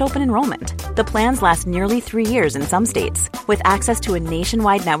or missed open enrollment. The plans last nearly 3 years in some states, with access to a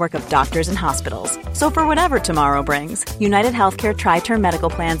nationwide network of doctors and hospitals. So for whatever tomorrow brings, United Healthcare Tri-Term Medical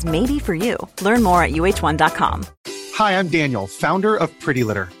Plans may be for you. Learn more at uh1.com. Hi, I'm Daniel, founder of Pretty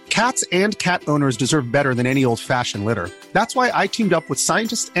Litter. Cats and cat owners deserve better than any old-fashioned litter. That's why I teamed up with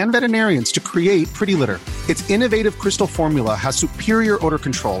scientists and veterinarians to create Pretty Litter. Its innovative crystal formula has superior odor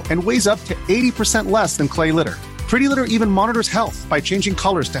control and weighs up to 80% less than clay litter. Pretty Litter even monitors health by changing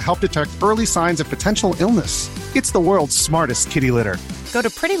colors to help detect early signs of potential illness. It's the world's smartest kitty litter. Go to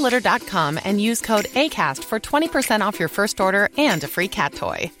prettylitter.com and use code ACAST for 20% off your first order and a free cat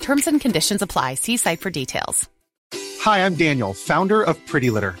toy. Terms and conditions apply. See site for details. Hi, I'm Daniel, founder of Pretty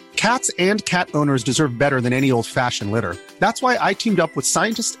Litter. Cats and cat owners deserve better than any old-fashioned litter. That's why I teamed up with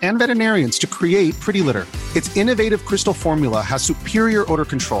scientists and veterinarians to create Pretty Litter. Its innovative crystal formula has superior odor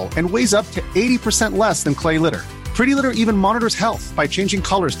control and weighs up to 80% less than clay litter. Pretty Litter even monitors health by changing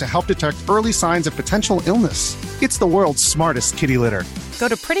colors to help detect early signs of potential illness. It's the world's smartest kitty litter. Go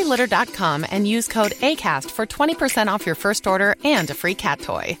to prettylitter.com and use code ACAST for 20% off your first order and a free cat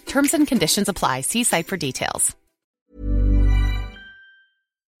toy. Terms and conditions apply. See site for details.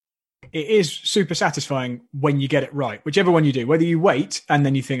 It is super satisfying when you get it right, whichever one you do, whether you wait and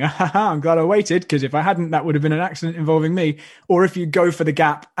then you think, I'm glad I waited, because if I hadn't, that would have been an accident involving me, or if you go for the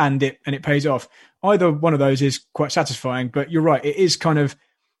gap and it pays off. Either one of those is quite satisfying, but you're right. It is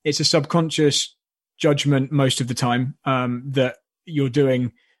it's a subconscious judgment most of the time that you're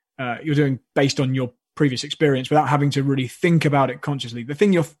doing based on your previous experience without having to really think about it consciously. The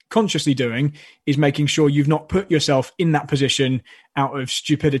thing you're consciously doing is making sure you've not put yourself in that position out of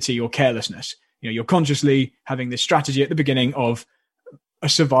stupidity or carelessness. You know, you're consciously having this strategy at the beginning of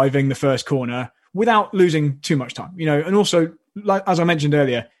surviving the first corner without losing too much time. You know, and also, like, as I mentioned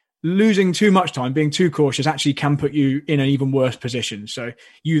earlier, losing too much time, being too cautious actually can put you in an even worse position. So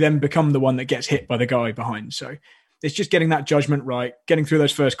you then become the one that gets hit by the guy behind. So it's just getting that judgment right, getting through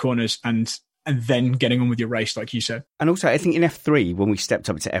those first corners and then getting on with your race, like you said. And also, I think in F3, when we stepped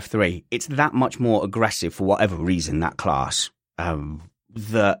up to F3, it's that much more aggressive for whatever reason, that class,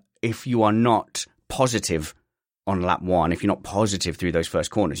 that if you are not positive on lap one, if you're not positive through those first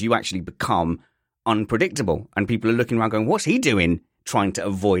corners, you actually become unpredictable. And people are looking around going, what's he doing trying to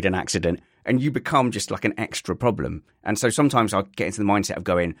avoid an accident? And you become just like an extra problem. And so sometimes I get into the mindset of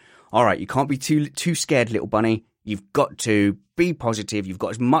going, all right, you can't be too scared, little bunny. You've got to be positive. You've got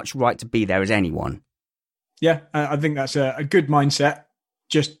as much right to be there as anyone. Yeah, I think that's a good mindset.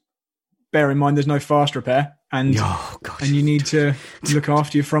 Just bear in mind there's no fast repair, and you need to look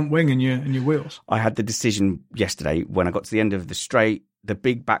after your front wing and your wheels. I had the decision yesterday when I got to the end of the straight, the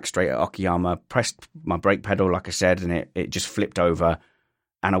big back straight at Okayama, pressed my brake pedal, like I said, and it just flipped over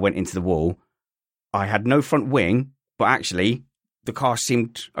and I went into the wall. I had no front wing, but actually the car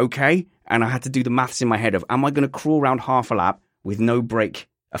seemed okay. And I had to do the maths in my head of, am I going to crawl around half a lap with no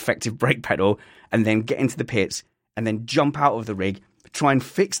effective brake pedal, and then get into the pits and then jump out of the rig, try and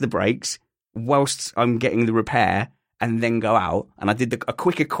fix the brakes whilst I'm getting the repair, and then go out? And I did a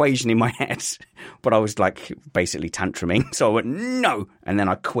quick equation in my head, but I was like basically tantruming. So I went, no. And then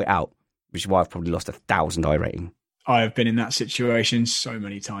I quit out, which is why I've probably lost 1,000 I rating. I have been in that situation so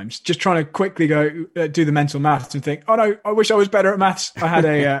many times. Just trying to quickly go do the mental maths and think, oh no, I wish I was better at maths. I had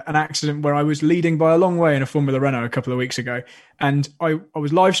an accident where I was leading by a long way in a Formula Renault a couple of weeks ago. And I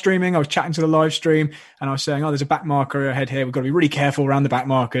was live streaming. I was chatting to the live stream and I was saying, oh, there's a back marker ahead here. We've got to be really careful around the back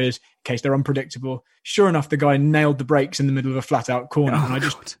markers in case they're unpredictable. Sure enough, the guy nailed the brakes in the middle of a flat out corner. And I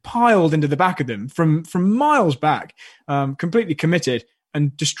just piled into the back of them from miles back, completely committed,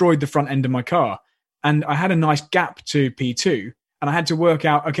 and destroyed the front end of my car. And I had a nice gap to P2 and I had to work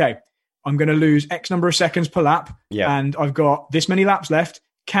out, okay, I'm going to lose X number of seconds per lap and I've got this many laps left.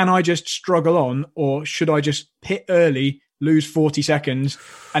 Can I just struggle on or should I just pit early, lose 40 seconds?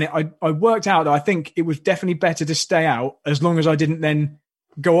 And I worked out that I think it was definitely better to stay out as long as I didn't then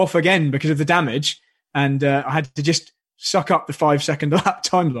go off again because of the damage. And I had to just suck up the 5-second lap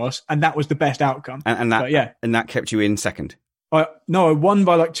time loss. And that was the best outcome. And that kept you in second? No, I won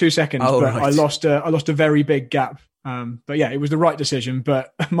by like 2 seconds, but right. I lost a very big gap. But yeah, it was the right decision,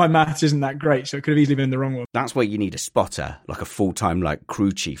 but my maths isn't that great, so it could have easily been the wrong one. That's where you need a spotter, like a full-time like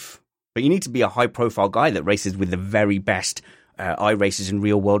crew chief. But you need to be a high-profile guy that races with the very best iRacers and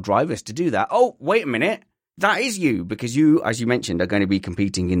real-world drivers to do that. Oh, wait a minute. That is you, because you, as you mentioned, are going to be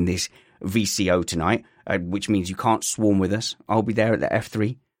competing in this VCO tonight, which means you can't swarm with us. I'll be there at the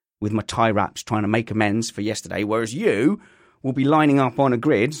F3 with my tie wraps trying to make amends for yesterday, whereas you will be lining up on a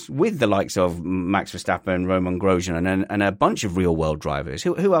grid with the likes of Max Verstappen, Roman Grosjean, and a bunch of real-world drivers.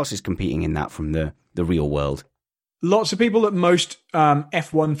 Who else is competing in that from the real world? Lots of people that most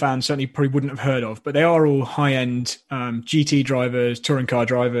F1 fans certainly probably wouldn't have heard of, but they are all high-end GT drivers, touring car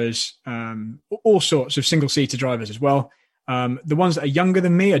drivers, all sorts of single-seater drivers as well. The ones that are younger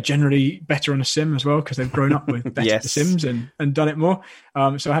than me are generally better on a sim as well because they've grown up with better Yes. sims and done it more.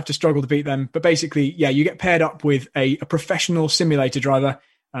 So I have to struggle to beat them. But basically, yeah, you get paired up with a professional simulator driver.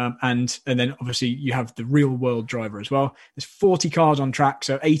 And then obviously you have the real world driver as well. There's 40 cars on track,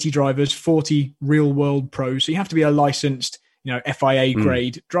 so 80 drivers, 40 real world pros. So you have to be a licensed, FIA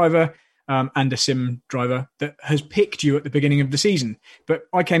grade driver and a sim driver that has picked you at the beginning of the season. But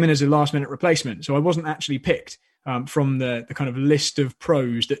I came in as a last minute replacement, so I wasn't actually picked from the kind of list of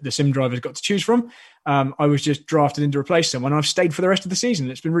pros that the sim drivers got to choose from. I was just drafted in to replace someone, and I've stayed for the rest of the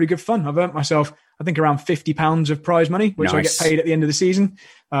season. It's been really good fun. I've earned myself, I think, around £50 of prize money, which I get paid at the end of the season,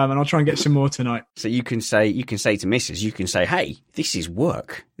 and I'll try and get some more tonight. So you can say to Mrs., hey, this is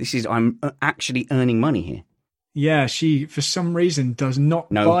work. I'm actually earning money here. Yeah, she, for some reason, does not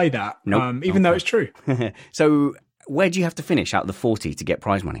buy that, even though it's true. So where do you have to finish out of the 40 to get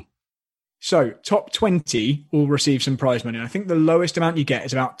prize money? So top 20 will receive some prize money. I think the lowest amount you get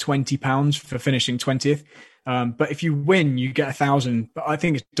is about £20 for finishing 20th. But if you win, you get 1,000. But I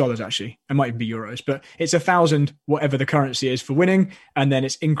think it's dollars, actually. It might even be euros. But it's 1,000, whatever the currency is for winning. And then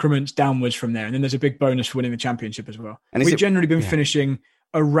it's increments downwards from there. And then there's a big bonus for winning the championship as well. And we've generally been finishing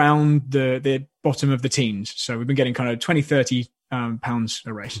around the bottom of the teens. So we've been getting kind of 20, 30 pounds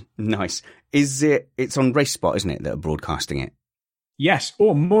a race. Nice. It's on Race Spot, isn't it, that are broadcasting it? Yes,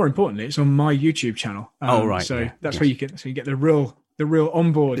 or more importantly, it's on my YouTube channel. Right. So that's where you get the real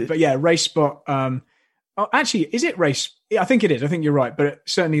onboard. But yeah, Race Spot. Actually, is it Race? I think it is. I think you're right. But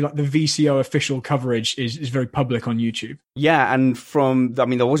certainly, like the VCO official coverage is very public on YouTube. Yeah, and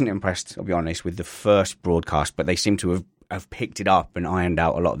I wasn't impressed, I'll be honest, with the first broadcast, but they seem to have picked it up and ironed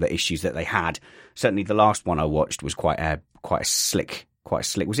out a lot of the issues that they had. Certainly, the last one I watched was quite a slick.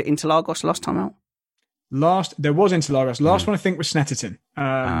 Was it Interlagos last time out? There was Interlagos. Last one I think was Snetterton.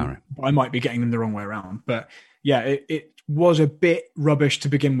 Right. I might be getting them the wrong way around. But yeah, it was a bit rubbish to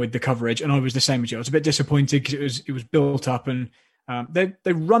begin with, the coverage, and I was the same as you. I was a bit disappointed because it was built up, and they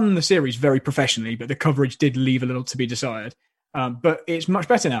run the series very professionally, but the coverage did leave a little to be desired. But it's much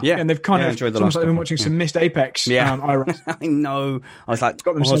better now. Yeah, and they've kind of enjoyed the last. I've been watching some Missed Apex. Yeah, I know. I was like,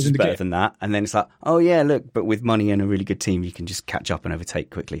 this is better than that, and then it's like, oh yeah, look, but with money and a really good team, you can just catch up and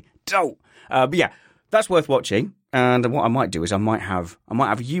overtake quickly. But yeah. That's worth watching, and what I might do is I might have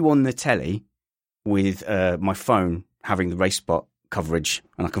you on the telly with my phone having the Race Spot coverage,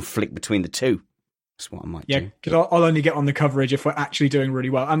 and I can flick between the two. That's what I might do. Yeah, because I'll only get on the coverage if we're actually doing really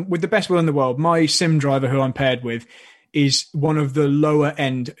well. And with the best will in the world, my sim driver who I'm paired with is one of the lower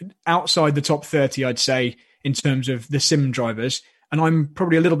end, outside the top 30, I'd say, in terms of the sim drivers. And I'm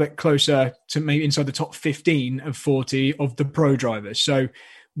probably a little bit closer to maybe inside the top 15 of 40 of the pro drivers. So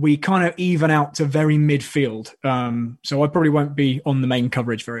we kind of even out to very midfield. So I probably won't be on the main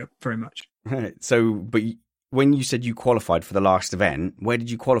coverage very, very much. So, but when you said you qualified for the last event, where did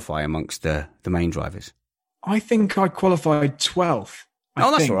you qualify amongst the main drivers? I think I qualified 12th.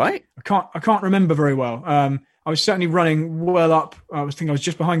 That's all right. I can't remember very well. I was certainly running well up. I was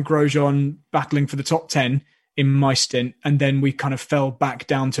just behind Grosjean, battling for the top 10 in my stint, and then we kind of fell back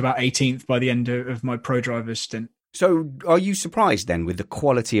down to about 18th by the end of my pro drivers stint. So are you surprised then with the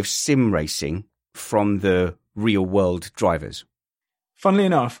quality of sim racing from the real world drivers? Funnily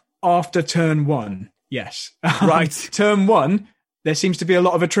enough, after turn one, yes. Right. Turn one, there seems to be a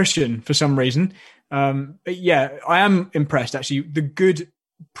lot of attrition for some reason. But yeah, I am impressed actually. The good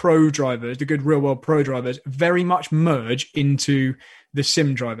pro drivers, the good real world pro drivers very much merge into the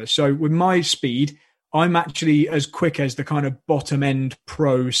sim drivers. So with my speed, I'm actually as quick as the kind of bottom end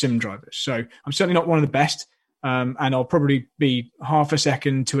pro sim drivers. So I'm certainly not one of the best. And I'll probably be half a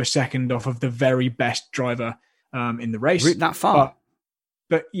second to a second off of the very best driver in the race. That far?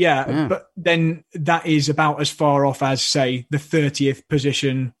 But then that is about as far off as, say, the 30th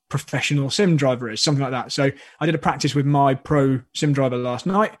position professional sim driver is, something like that. So I did a practice with my pro sim driver last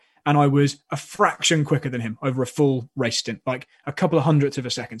night, and I was a fraction quicker than him over a full race stint, like a couple of hundredths of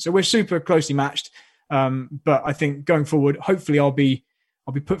a second. So we're super closely matched. But I think going forward, hopefully I'll be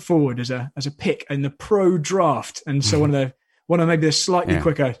put forward as a pick in the pro draft. And so one of maybe the slightly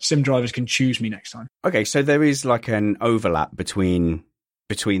quicker sim drivers can choose me next time. Okay, so there is like an overlap between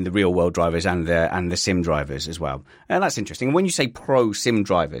the real world drivers and the sim drivers as well. And that's interesting. And when you say pro sim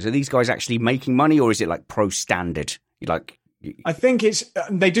drivers, are these guys actually making money, or is it like pro standard? I think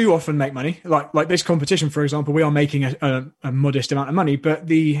they do often make money. Like this competition, for example, we are making a modest amount of money, but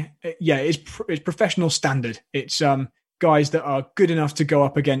it's professional standard. It's guys that are good enough to go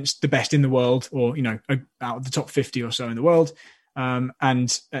up against the best in the world, or out of the top 50 or so in the world. And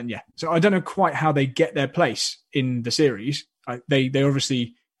so I don't know quite how they get their place in the series. They're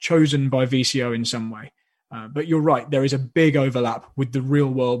obviously chosen by VCO in some way. But you're right, there is a big overlap with the real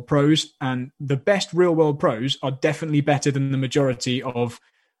world pros, and the best real world pros are definitely better than the majority of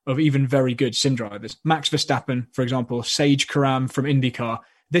even very good sim drivers. Max Verstappen, for example, Sage Karam from IndyCar,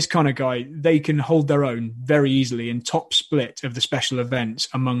 this kind of guy, they can hold their own very easily in top split of the special events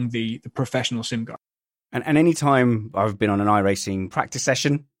among the professional sim guys. And any time I've been on an iRacing practice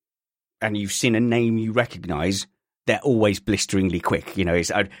session and you've seen a name you recognise, they're always blisteringly quick.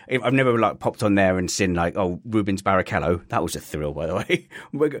 I've never popped on there and seen Rubens Barrichello. That was a thrill, by the way.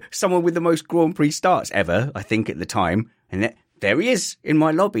 Someone with the most Grand Prix starts ever, I think, at the time. And there he is in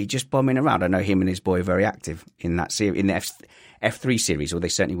my lobby, just bombing around. I know him and his boy are very active in that series, in the F3 series, or they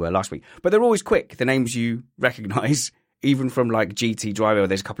certainly were last week. But they're always quick. The names you recognise, even from GT driver.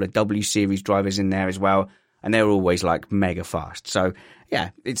 There's a couple of W series drivers in there as well, and they're always mega fast. So yeah,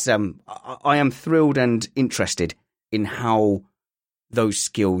 it's I am thrilled and interested in how those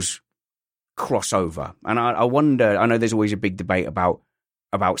skills cross over. And I wonder, I know there's always a big debate about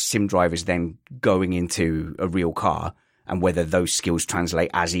sim drivers then going into a real car and whether those skills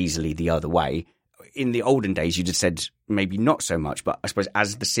translate as easily the other way. In the olden days, you just said maybe not so much, but I suppose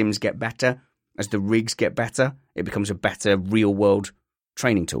as the sims get better, as the rigs get better, it becomes a better real world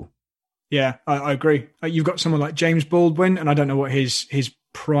training tool. Yeah, I agree. You've got someone like James Baldwin, and I don't know what his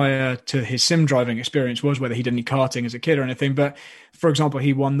prior to his sim driving experience was, whether he did any karting as a kid or anything. But for example,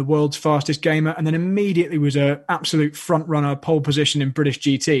 he won the world's fastest gamer and then immediately was an absolute front runner, pole position in British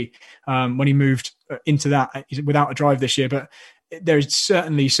GT when he moved into that. He's without a drive this year, but there's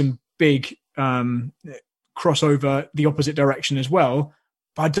certainly some big crossover the opposite direction as well.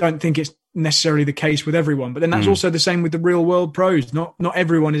 But I don't think it's necessarily the case with everyone. But then that's also the same with the real world pros. Not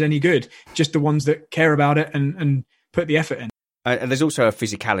everyone is any good, just the ones that care about it and put the effort in. And there's also a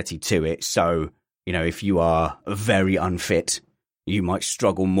physicality to it. So, if you are very unfit, you might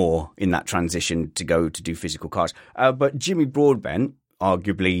struggle more in that transition to go to do physical cars. But Jimmy Broadbent,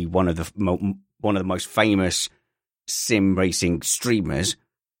 arguably one of the most famous sim racing streamers,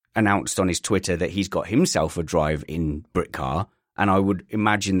 announced on his Twitter that he's got himself a drive in Britcar. And I would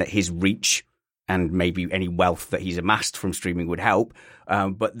imagine that his reach and maybe any wealth that he's amassed from streaming would help.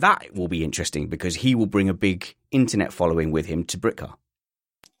 But that will be interesting because he will bring a big internet following with him to Britcar.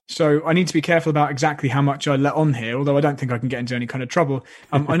 So I need to be careful about exactly how much I let on here, although I don't think I can get into any kind of trouble.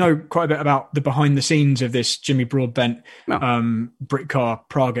 I know quite a bit about the behind the scenes of this Jimmy Broadbent Britcar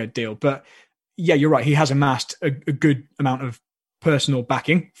Praga deal. But yeah, you're right. He has amassed a good amount of personal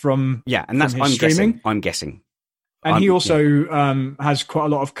backing from and that's from his streaming. I'm guessing. And he also has quite a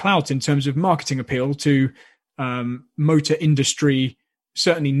lot of clout in terms of marketing appeal to motor industry,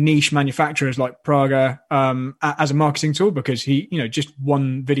 certainly niche manufacturers like Praga, as a marketing tool, because he, just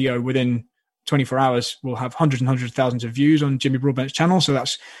one video within 24 hours will have hundreds and hundreds of thousands of views on Jimmy Broadbent's channel. So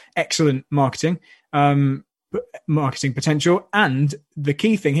that's excellent marketing potential. And the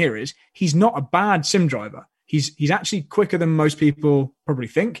key thing here is he's not a bad sim driver. He's actually quicker than most people probably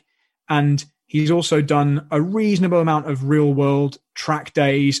think. And he's also done a reasonable amount of real world track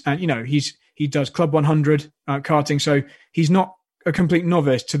days. And, he's He does Club 100 karting. So he's not a complete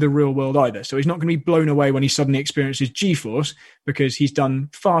novice to the real world either. So he's not going to be blown away when he suddenly experiences G-Force, because he's done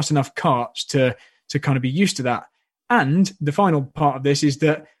fast enough karts to kind of be used to that. And the final part of this is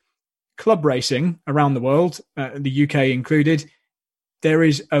that club racing around the world, the UK included, there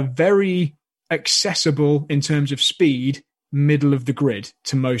is a very accessible, in terms of speed, middle of the grid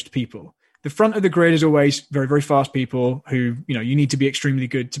to most people. The front of the grid is always very, very fast people who, you need to be extremely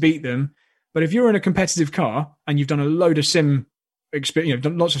good to beat them. But if you're in a competitive car and you've done a load of sim experience,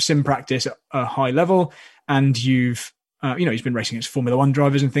 done lots of sim practice at a high level, and you've, he's been racing against Formula One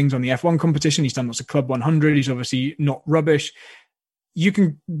drivers and things on the F1 competition. He's done lots of Club 100. He's obviously not rubbish. You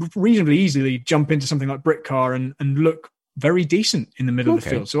can reasonably easily jump into something like Britcar and look very decent in the middle of the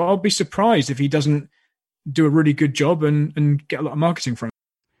field. So I'll be surprised if he doesn't do a really good job and get a lot of marketing from it.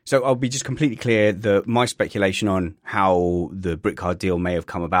 So I'll be just completely clear that my speculation on how the Britcar deal may have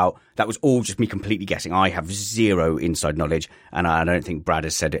come about, that was all just me completely guessing. I have zero inside knowledge, and I don't think Brad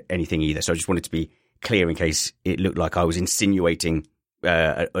has said anything either. So I just wanted to be clear in case it looked like I was insinuating,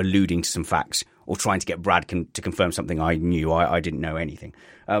 alluding to some facts, or trying to get Brad to confirm something I knew. I didn't know anything.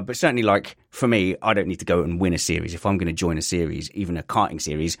 But certainly, like, for me, I don't need to go and win a series. If I'm going to join a series, even a karting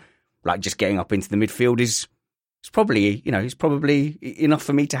series, like just getting up into the midfield is probably enough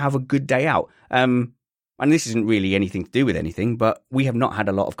for me to have a good day out. And this isn't really anything to do with anything, but we have not had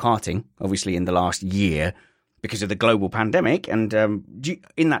a lot of karting, obviously, in the last year because of the global pandemic. And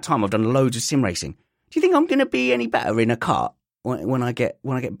in that time, I've done loads of sim racing. Do you think I'm going to be any better in a kart when I get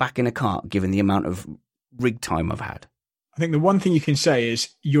back in a kart, given the amount of rig time I've had? I think the one thing you can say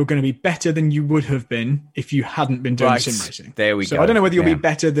is you're going to be better than you would have been if you hadn't been doing sim racing. There we go. So I don't know whether you'll be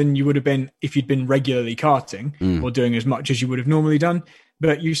better than you would have been if you'd been regularly karting or doing as much as you would have normally done,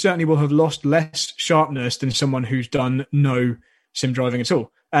 but you certainly will have lost less sharpness than someone who's done no sim driving at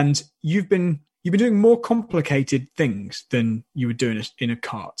all. And you've been doing more complicated things than you would do in a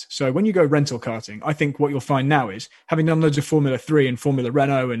kart. So when you go rental karting, I think what you'll find now is, having done loads of Formula 3 and Formula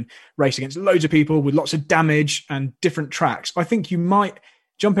Renault and race against loads of people with lots of damage and different tracks, I think you might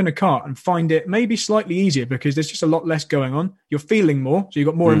jump in a kart and find it maybe slightly easier because there's just a lot less going on. You're feeling more, so you've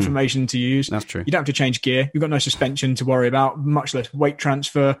got more information to use. That's true. You don't have to change gear. You've got no suspension to worry about, much less weight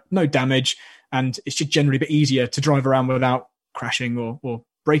transfer, no damage, and it's just generally a bit easier to drive around without crashing or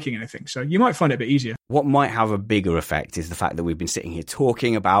breaking anything. So you might find it a bit easier. What might have a bigger effect is the fact that we've been sitting here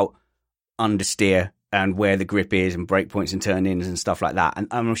talking about understeer and where the grip is and brake points and turn-ins and stuff like that. And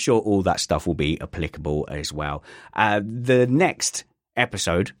I'm sure all that stuff will be applicable as well. The next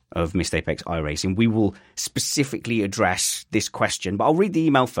episode of Missed Apex iRacing, we will specifically address this question, but I'll read the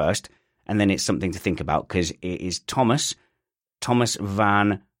email first, and then it's something to think about, because it is Thomas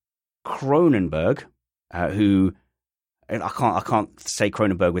van Cronenberg, who... I can't say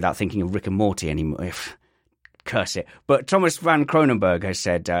Cronenberg without thinking of Rick and Morty anymore. Curse it. But Thomas van Cronenberg has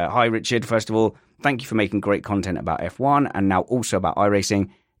said, hi, Richard. First of all, thank you for making great content about F1 and now also about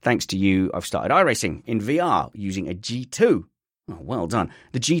iRacing. Thanks to you, I've started iRacing in VR using a G2. Oh, well done.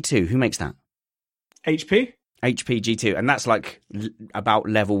 The G2, who makes that? HP G2. And that's like about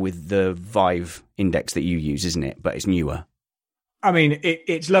level with the Vive Index that you use, isn't it? But it's newer. I mean,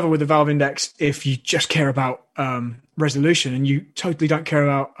 it's level with the Valve Index if you just care about resolution, and you totally don't care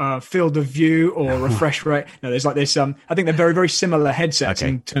about field of view or refresh rate. No, there's like this. I think they're very, very similar headsets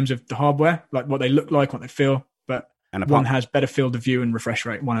in terms of the hardware, like what they look like, what they feel. But one has better field of view and refresh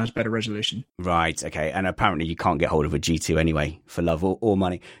rate. One has better resolution. Right. Okay. And apparently you can't get hold of a G2 anyway for love or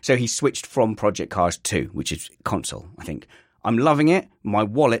money. So he switched from Project Cars 2, which is console, I think. I'm loving it. My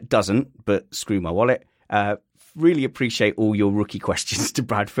wallet doesn't, but screw my wallet. Really appreciate all your rookie questions to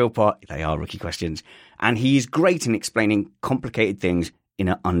Brad Philpott. They are rookie questions. And he's great in explaining complicated things in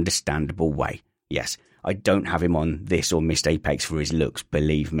an understandable way. Yes, I don't have him on this or Missed Apex for his looks,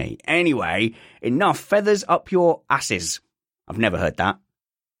 believe me. Anyway, enough feathers up your asses. I've never heard that.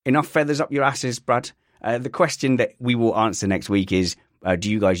 Enough feathers up your asses, Brad. The question that we will answer next week is, do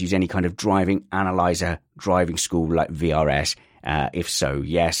you guys use any kind of driving analyzer, driving school like VRS? If so,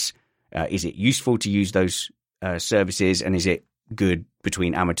 yes. Is it useful to use those services, and is it good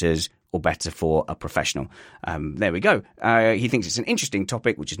between amateurs or better for a professional? There we go. He thinks it's an interesting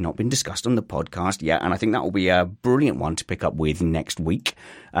topic which has not been discussed on the podcast yet, and I think that will be a brilliant one to pick up with next week.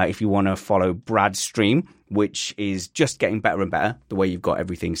 If you want to follow Brad's stream, which is just getting better and better, the way you've got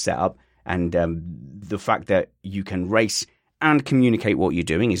everything set up, and the fact that you can race and communicate what you're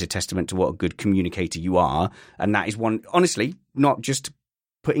doing is a testament to what a good communicator you are. And that is one, honestly, not just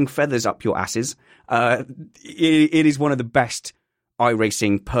putting feathers up your asses. It is one of the best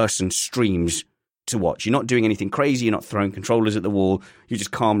iRacing person streams to watch. You're not doing anything crazy. You're not throwing controllers at the wall. You're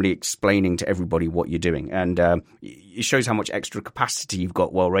just calmly explaining to everybody what you're doing. And it shows how much extra capacity you've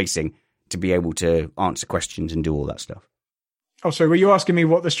got while racing to be able to answer questions and do all that stuff. Oh, sorry, were you asking me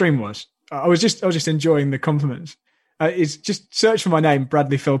what the stream was? I was just enjoying the compliments. It's just search for my name,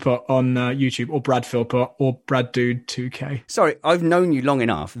 Bradley Philpott, on YouTube, or Brad Philpott, or Brad Dude 2K. Sorry, I've known you long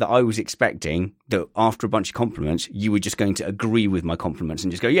enough that I was expecting that after a bunch of compliments, you were just going to agree with my compliments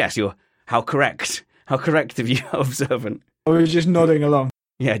and just go, yes, you're how correct of you, observant. I was just nodding along.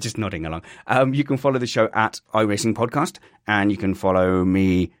 Yeah, just nodding along. You can follow the show at iRacing Podcast, and you can follow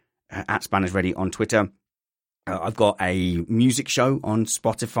me at Spanners Ready on Twitter. I've got a music show on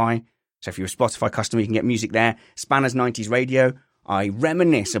Spotify. So if you're a Spotify customer, you can get music there. Spanners 90s Radio. I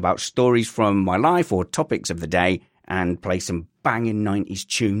reminisce about stories from my life or topics of the day and play some banging 90s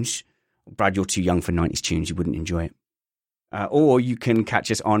tunes. Brad, you're too young for 90s tunes. You wouldn't enjoy it. Or you can catch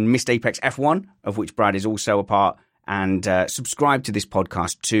us on Missed Apex F1, of which Brad is also a part, and subscribe to this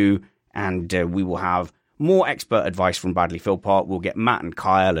podcast too. And we will have more expert advice from Bradley Philpott. We'll get Matt and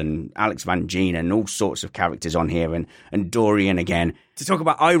Kyle and Alex Van Gien and all sorts of characters on here, and Dorian again, to talk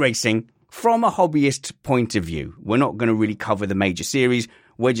about iRacing from a hobbyist point of view. We're not going to really cover the major series.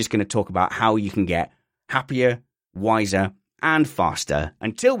 We're just going to talk about how you can get happier, wiser, and faster.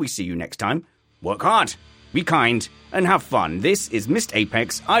 Until we see you next time, work hard, be kind, and have fun. This is Missed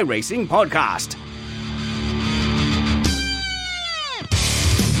Apex iRacing Podcast.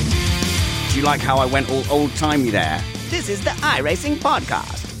 Do you like how I went all old-timey there? This is the iRacing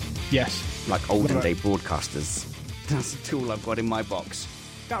Podcast. Yes. Like olden-day broadcasters. That's the tool I've got in my box.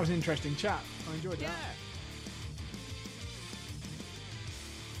 That was an interesting chat. I enjoyed that.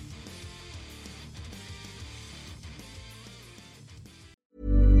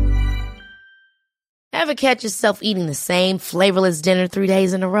 Ever catch yourself eating the same flavorless dinner 3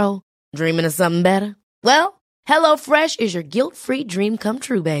 days in a row? Dreaming of something better? Well, HelloFresh is your guilt-free dream come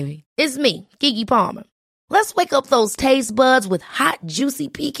true, baby. It's me, Keke Palmer. Let's wake up those taste buds with hot, juicy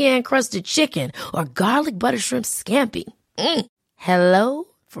pecan-crusted chicken or garlic butter shrimp scampi. Hello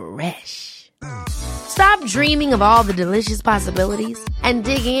Fresh. Stop dreaming of all the delicious possibilities and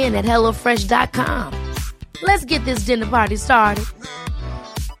dig in at HelloFresh.com. Let's get this dinner party started.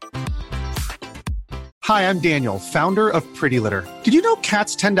 Hi, I'm Daniel, founder of Pretty Litter. Did you know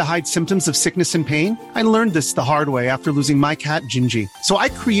cats tend to hide symptoms of sickness and pain? I learned this the hard way after losing my cat, Gingy. So I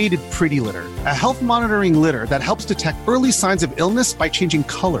created Pretty Litter, a health monitoring litter that helps detect early signs of illness by changing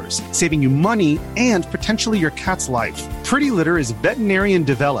colors, saving you money and potentially your cat's life. Pretty Litter is veterinarian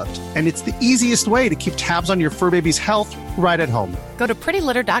developed, and it's the easiest way to keep tabs on your fur baby's health right at home. Go to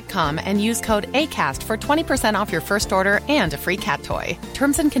prettylitter.com and use code ACAST for 20% off your first order and a free cat toy.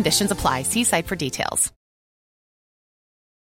 Terms and conditions apply. See site for details.